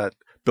understands that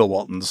Bill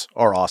Waltons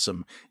are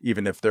awesome,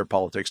 even if their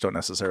politics don't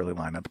necessarily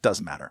line up. It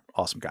doesn't matter.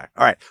 Awesome guy.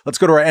 All right, let's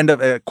go to our end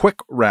of a quick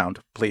round,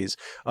 please,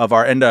 of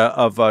our end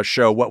of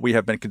show, what we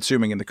have been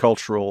consuming in the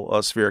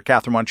cultural sphere.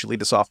 Catherine, why don't you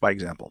lead us off by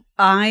example?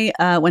 I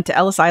went to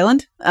Ellis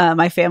Island.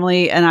 My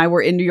family and I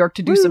were in New York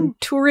to do some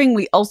touring.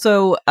 We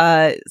also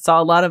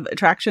saw a lot of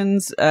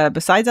attractions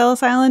besides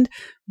Ellis Island.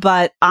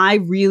 But I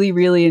really,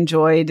 really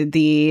enjoyed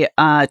the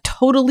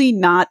totally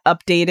not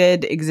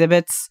updated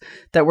exhibits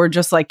that were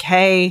just like,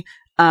 hey,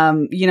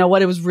 you know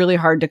what? It was really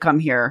hard to come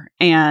here.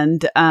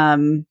 And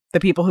the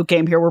people who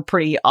came here were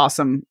pretty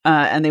awesome.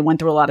 And they went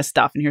through a lot of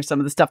stuff. And here's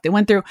some of the stuff they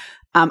went through.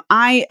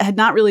 I had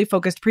not really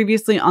focused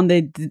previously on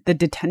the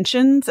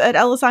detentions at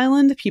Ellis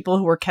Island, people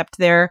who were kept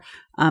there,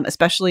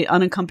 especially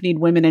unaccompanied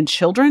women and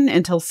children,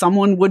 until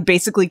someone would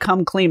basically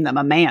come claim them.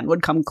 A man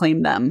would come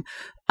claim them.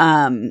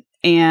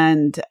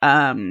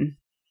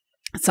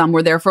 Some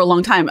were there for a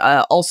long time.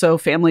 Also,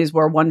 families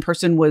where one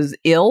person was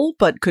ill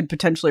but could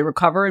potentially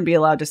recover and be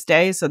allowed to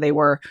stay. So they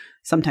were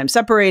sometimes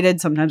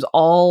separated, sometimes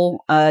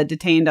all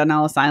detained on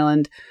Ellis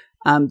Island.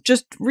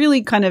 Just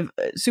really kind of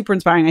super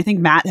inspiring. I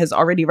think Matt has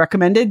already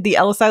recommended the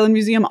Ellis Island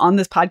Museum on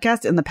this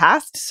podcast in the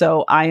past.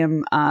 So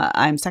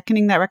I'm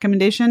seconding that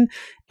recommendation.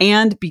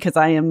 And because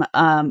I am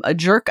a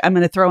jerk, I'm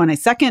going to throw in a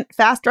second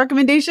fast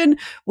recommendation,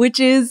 which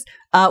is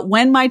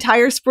when my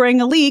tire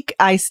sprang a leak,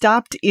 I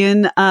stopped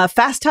in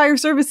Fast Tire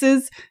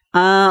Services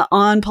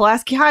on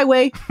Pulaski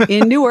Highway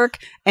in Newark,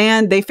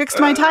 and they fixed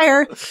my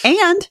tire,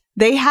 and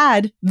they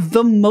had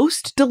the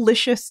most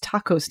delicious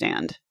taco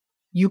stand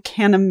you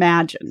can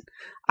imagine.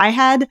 I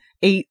had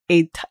a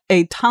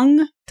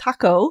tongue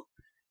taco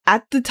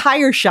at the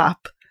tire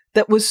shop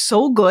that was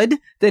so good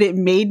that it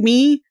made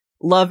me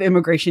love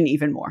immigration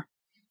even more.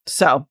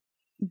 So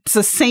it's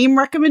the same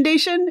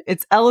recommendation.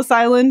 It's Ellis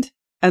Island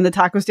and the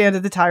taco stand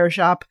at the tire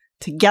shop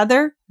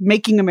together,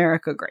 making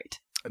America great.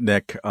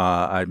 Nick,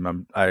 I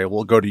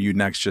will go to you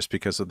next just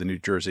because of the New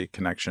Jersey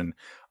connection,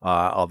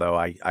 although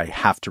I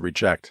have to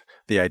reject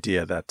the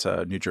idea that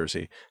New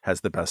Jersey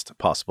has the best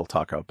possible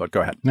taco. But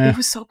go ahead. It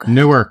was so good.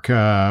 Newark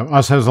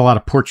also has a lot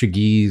of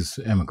Portuguese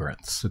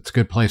immigrants. It's a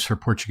good place for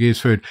Portuguese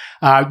food.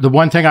 The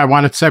one thing I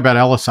wanted to say about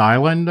Ellis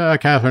Island,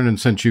 Catherine, and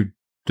since you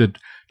did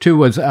too,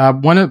 was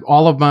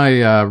all of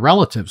my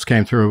relatives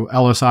came through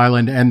Ellis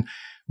Island. And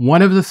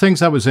one of the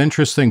things that was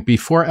interesting,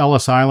 before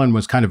Ellis Island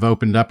was kind of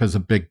opened up as a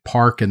big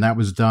park, and that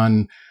was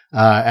done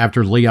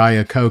after Lee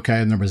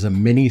Iacocca, and there was a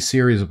mini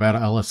series about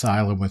Ellis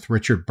Island with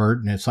Richard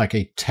Burton. It's like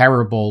a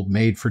terrible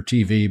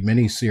made-for-TV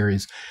mini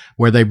series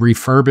where they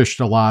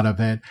refurbished a lot of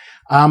it.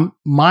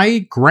 My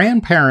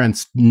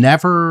grandparents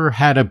never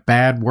had a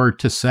bad word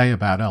to say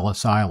about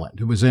Ellis Island.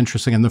 It was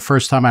interesting. And the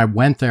first time I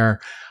went there,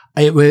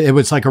 it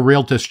was like a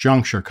real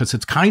disjuncture because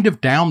it's kind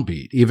of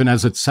downbeat, even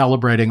as it's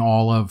celebrating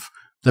all of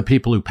the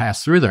people who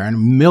passed through there,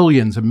 and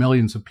millions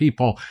of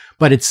people,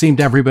 but it seemed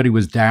everybody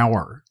was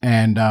dour.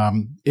 And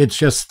it's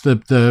just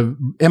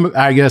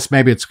I guess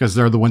maybe it's because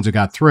they're the ones who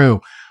got through,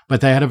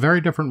 but they had a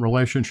very different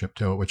relationship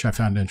to it, which I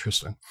found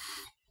interesting.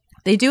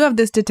 They do have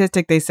this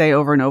statistic they say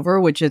over and over,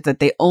 which is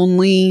that they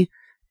only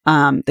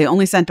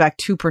sent back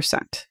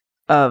 2%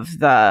 of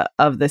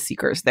the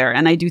seekers there.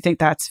 And I do think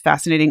that's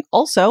fascinating.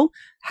 Also,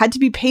 had to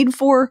be paid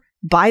for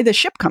by the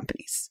ship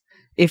companies.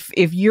 If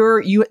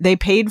they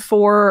paid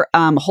for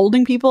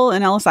holding people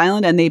in Ellis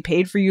Island, and they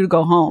paid for you to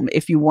go home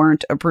if you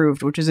weren't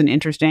approved, which is an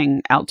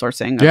interesting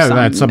outsourcing. Of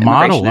that's a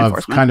model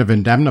of kind of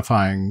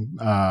indemnifying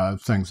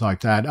things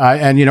like that.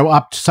 And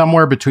up to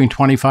somewhere between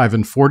 25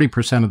 and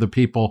 40% of the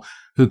people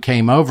who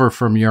came over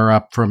from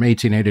Europe from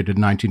 1880 to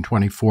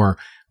 1924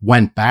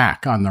 went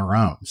back on their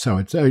own. So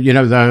it's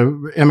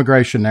the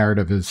immigration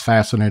narrative is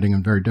fascinating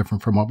and very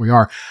different from what we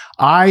are.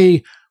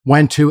 I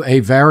went to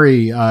a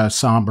very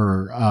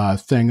somber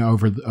thing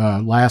over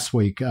last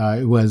week.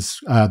 It was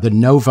the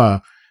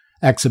Nova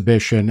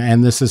exhibition,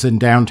 and this is in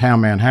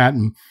downtown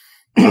Manhattan.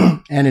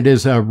 And it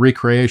is a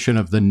recreation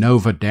of the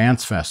Nova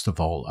Dance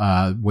Festival,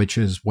 which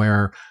is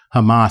where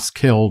Hamas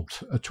killed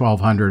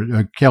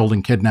 1,200, killed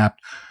and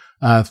kidnapped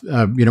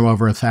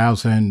over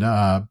 1,000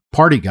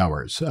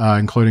 partygoers,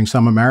 including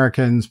some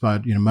Americans,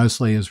 but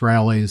mostly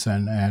Israelis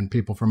and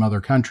people from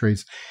other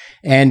countries.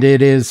 And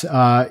it is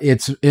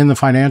it's in the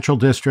financial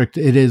district.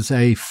 It is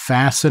a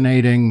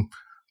fascinating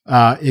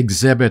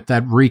exhibit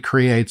that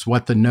recreates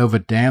what the Nova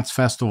Dance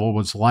Festival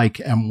was like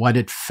and what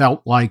it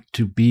felt like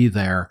to be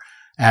there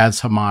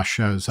as Hamas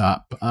shows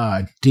up.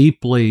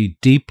 Deeply,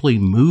 deeply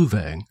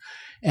moving.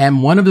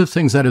 And one of the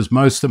things that is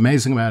most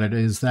amazing about it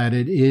is that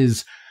it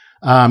is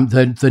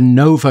the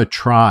Nova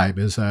tribe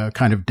is a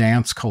kind of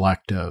dance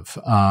collective,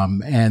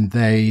 and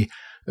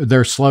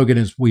their slogan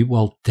is "We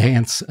will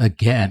dance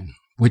again,"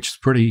 which is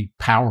pretty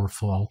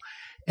powerful,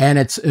 and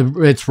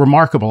it's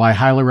remarkable. I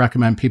highly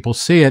recommend people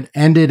see it.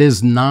 And it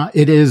is not.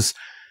 It is,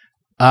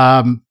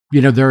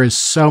 there is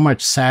so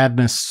much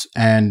sadness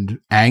and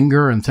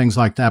anger and things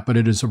like that, but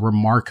it is a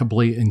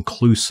remarkably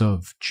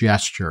inclusive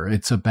gesture.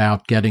 It's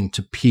about getting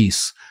to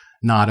peace,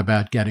 not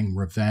about getting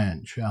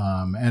revenge,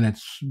 and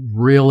it's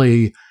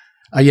really.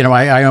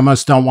 I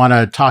almost don't want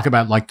to talk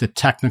about like the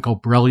technical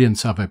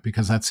brilliance of it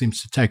because that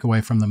seems to take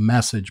away from the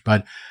message,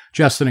 but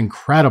just an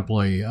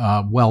incredibly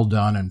well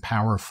done and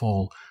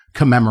powerful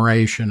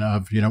commemoration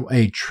of,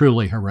 a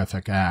truly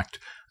horrific act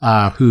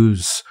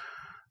whose,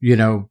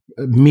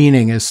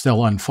 meaning is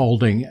still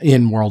unfolding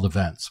in world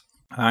events.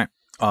 All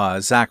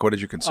right. Zach, what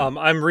did you consume?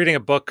 I'm reading a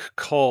book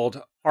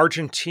called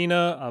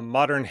Argentina, A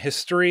Modern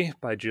History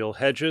by Jill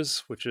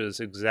Hedges, which is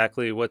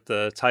exactly what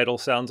the title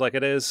sounds like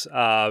it is.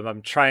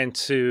 I'm trying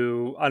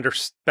to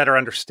better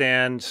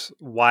understand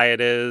why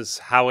it is,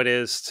 how it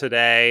is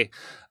today.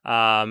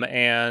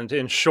 And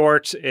in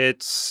short,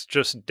 it's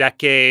just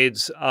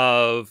decades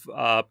of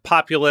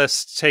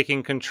populists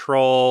taking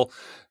control,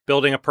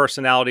 building a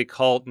personality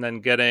cult, and then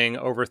getting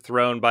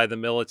overthrown by the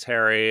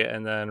military,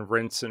 and then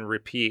rinse and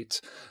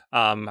repeat.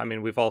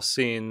 We've all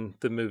seen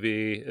the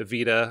movie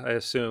Evita, I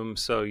assume,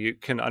 so you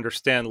can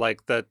understand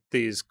like that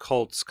these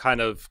cults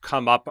kind of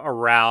come up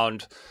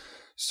around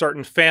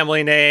certain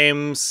family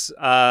names,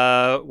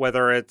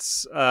 whether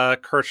it's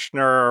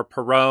Kirchner or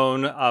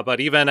Perón, but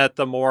even at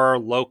the more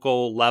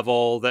local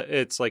level, that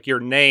it's like your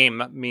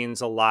name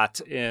means a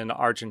lot in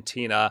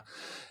Argentina.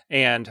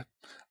 And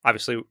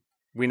obviously,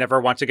 we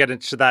never want to get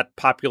into that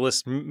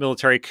populist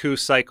military coup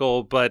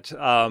cycle, but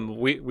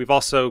we've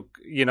also,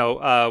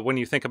 when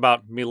you think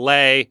about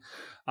Milei,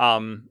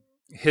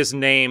 his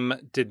name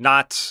did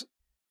not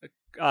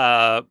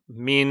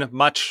mean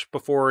much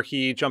before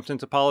he jumped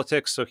into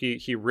politics. So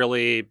he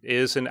really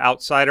is an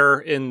outsider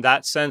in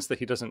that sense, that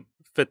he doesn't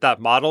fit that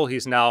model.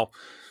 He's now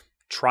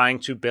trying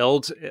to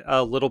build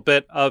a little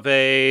bit of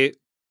a,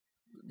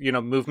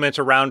 movement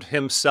around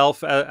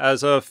himself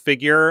as a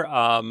figure.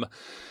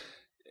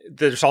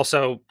 There's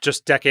also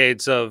just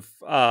decades of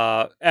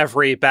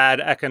every bad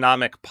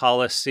economic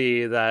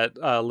policy that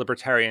a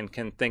libertarian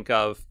can think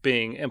of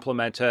being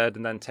implemented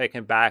and then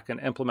taken back and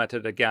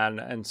implemented again.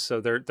 And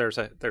so there's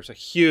a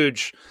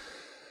huge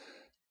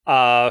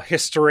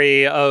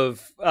history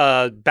of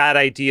bad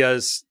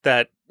ideas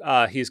that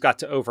he's got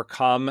to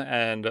overcome,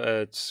 and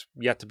it's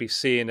yet to be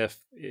seen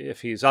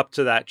if he's up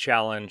to that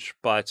challenge.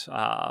 But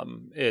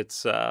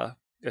it's a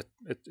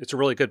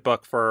really good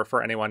book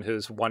for anyone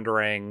who's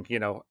wondering,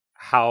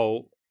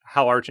 how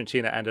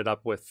Argentina ended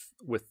up with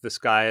this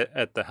guy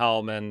at the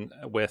helm and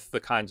with the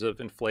kinds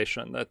of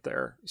inflation that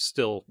they're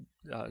still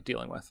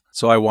dealing with.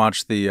 So I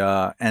watched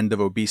the End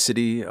of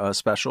Obesity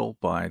special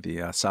by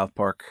the South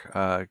Park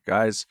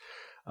guys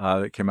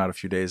that came out a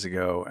few days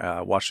ago.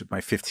 Watched it with my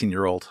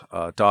 15-year-old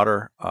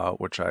daughter,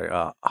 which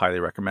I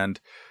highly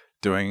recommend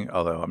doing,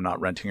 although I'm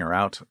not renting her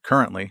out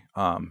currently.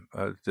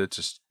 It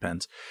just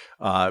depends.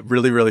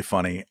 Really, really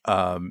funny.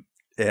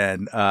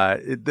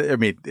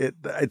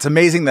 It's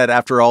amazing that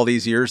after all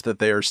these years that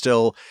they are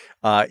still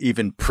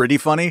even pretty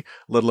funny,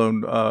 let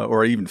alone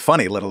or even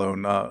funny, let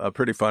alone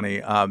pretty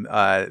funny.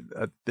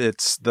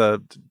 It's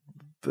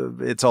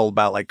all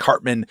about like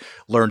Cartman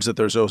learns that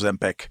there's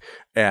Ozempic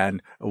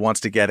and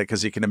wants to get it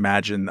because he can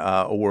imagine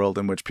a world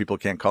in which people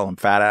can't call him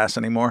fat ass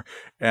anymore.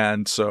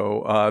 And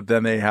so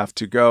then they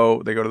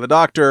go to the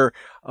doctor,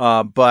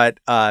 but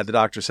the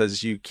doctor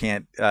says you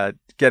can't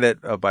get it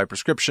by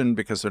prescription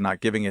because they're not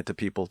giving it to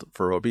people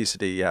for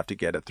obesity. You have to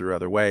get it through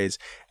other ways.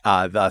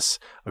 Thus,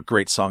 a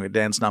great song and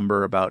dance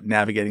number about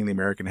navigating the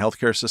American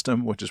healthcare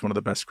system, which is one of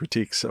the best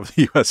critiques of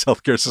the U.S.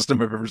 healthcare system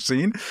I've ever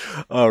seen.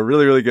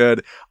 Really, really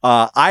good.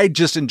 I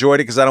just enjoyed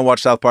it because I don't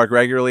watch South Park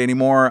regularly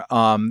anymore.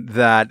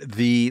 That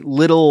the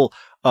little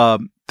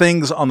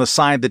things on the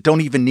side that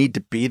don't even need to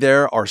be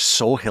there are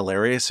so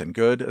hilarious and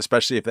good,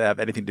 especially if they have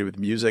anything to do with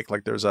music.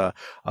 Like there's a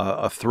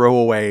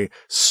throwaway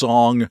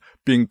song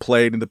being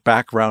played in the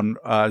background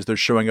as they're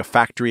showing a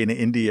factory in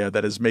India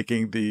that is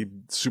making the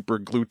super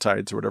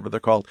glutides or whatever they're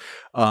called.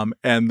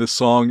 And the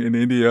song in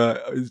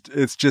India,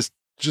 it's just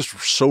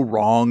so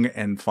wrong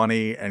and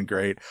funny and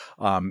great.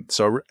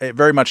 So I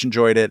very much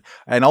enjoyed it,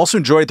 and also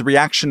enjoyed the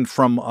reaction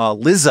from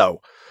Lizzo.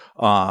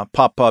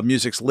 Pop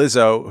Music's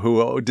Lizzo,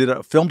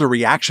 who filmed a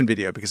reaction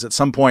video because at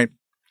some point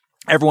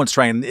everyone's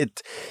trying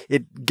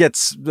it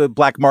gets the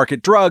black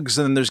market drugs,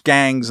 and then there's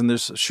gangs and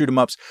there's shoot 'em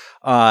ups.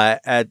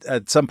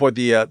 At some point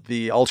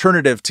the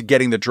alternative to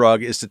getting the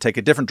drug is to take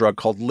a different drug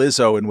called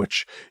Lizzo, in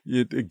which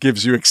it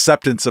gives you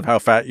acceptance of how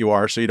fat you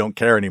are, so you don't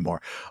care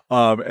anymore.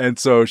 And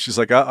so she's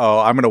like,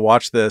 I'm going to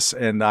watch this,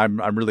 and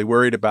I'm really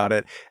worried about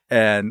it.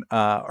 And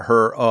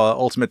her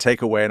ultimate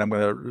takeaway, and I'm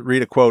going to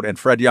read a quote. And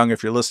Fred Young,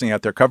 if you're listening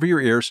out there, cover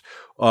your ears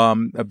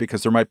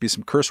because there might be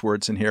some curse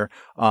words in here.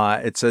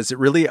 It says,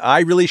 I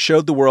really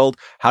showed the world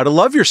how to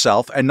love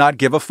yourself and not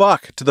give a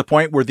fuck, to the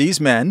point where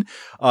these men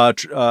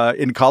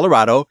in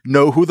Colorado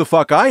know who the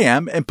fuck I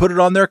am and put it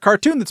on their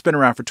cartoon that's been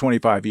around for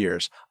 25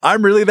 years.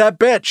 I'm really that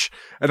bitch,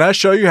 and I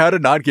show you how to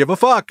not give a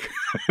fuck.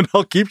 And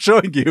I'll keep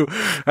showing you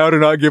how to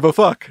not give a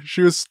fuck.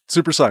 She was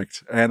super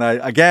psyched. And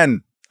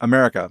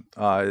America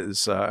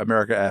is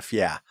America F.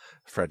 Yeah.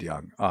 Fred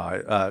Young.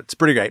 It's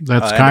pretty great.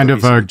 That's kind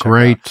of a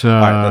great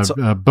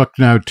book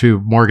note to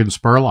Morgan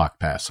Spurlock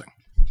passing.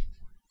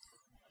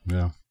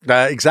 Yeah.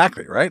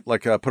 Exactly, right?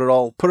 Like put it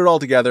all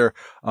together,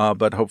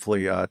 but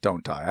hopefully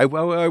don't die. I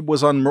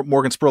was on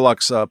Morgan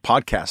Spurlock's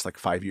podcast like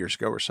 5 years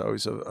ago or so.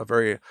 He's a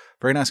very,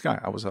 very nice guy.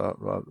 I was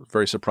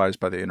very surprised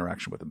by the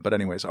interaction with him. But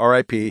anyways,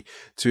 R.I.P.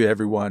 to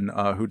everyone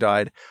who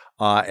died.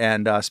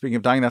 And speaking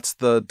of dying, that's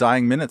the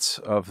dying minutes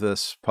of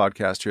this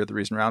podcast here at the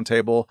Reason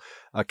Roundtable.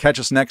 Catch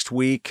us next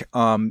week.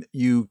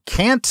 You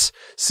can't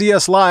see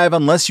us live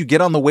unless you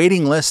get on the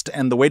waiting list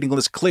and the waiting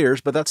list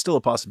clears, but that's still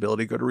a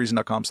possibility. Go to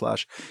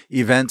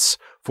reason.com/events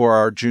for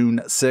our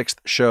June 6th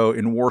show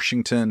in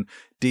Washington,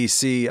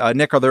 D.C.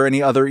 Nick, are there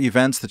any other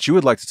events that you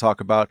would like to talk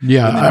about in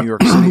the New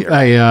York City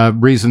area? A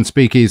Reason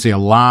Speakeasy, a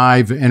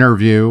live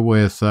interview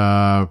with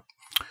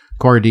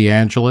Corey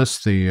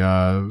DeAngelis,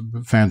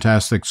 the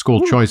fantastic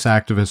school choice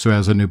activist who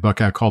has a new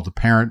book out called The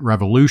Parent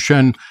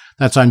Revolution.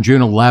 That's on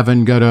June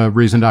 11. Go to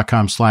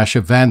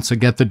reason.com/events and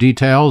get the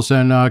details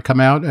and come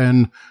out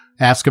and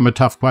ask him a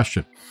tough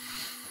question.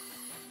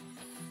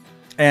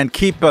 And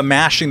keep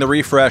mashing the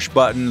refresh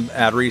button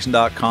at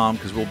reason.com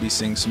because we'll be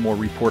seeing some more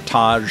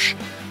reportage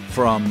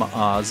from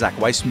Zach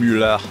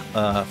Weissmueller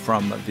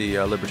from the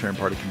Libertarian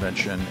Party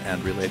convention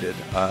and related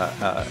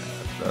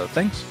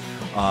things.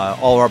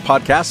 All of our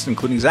podcasts,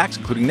 including Zach's,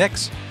 including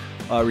Nick's,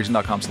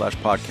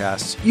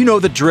 reason.com/podcasts. You know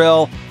the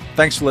drill.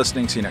 Thanks for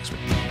listening. See you next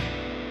week.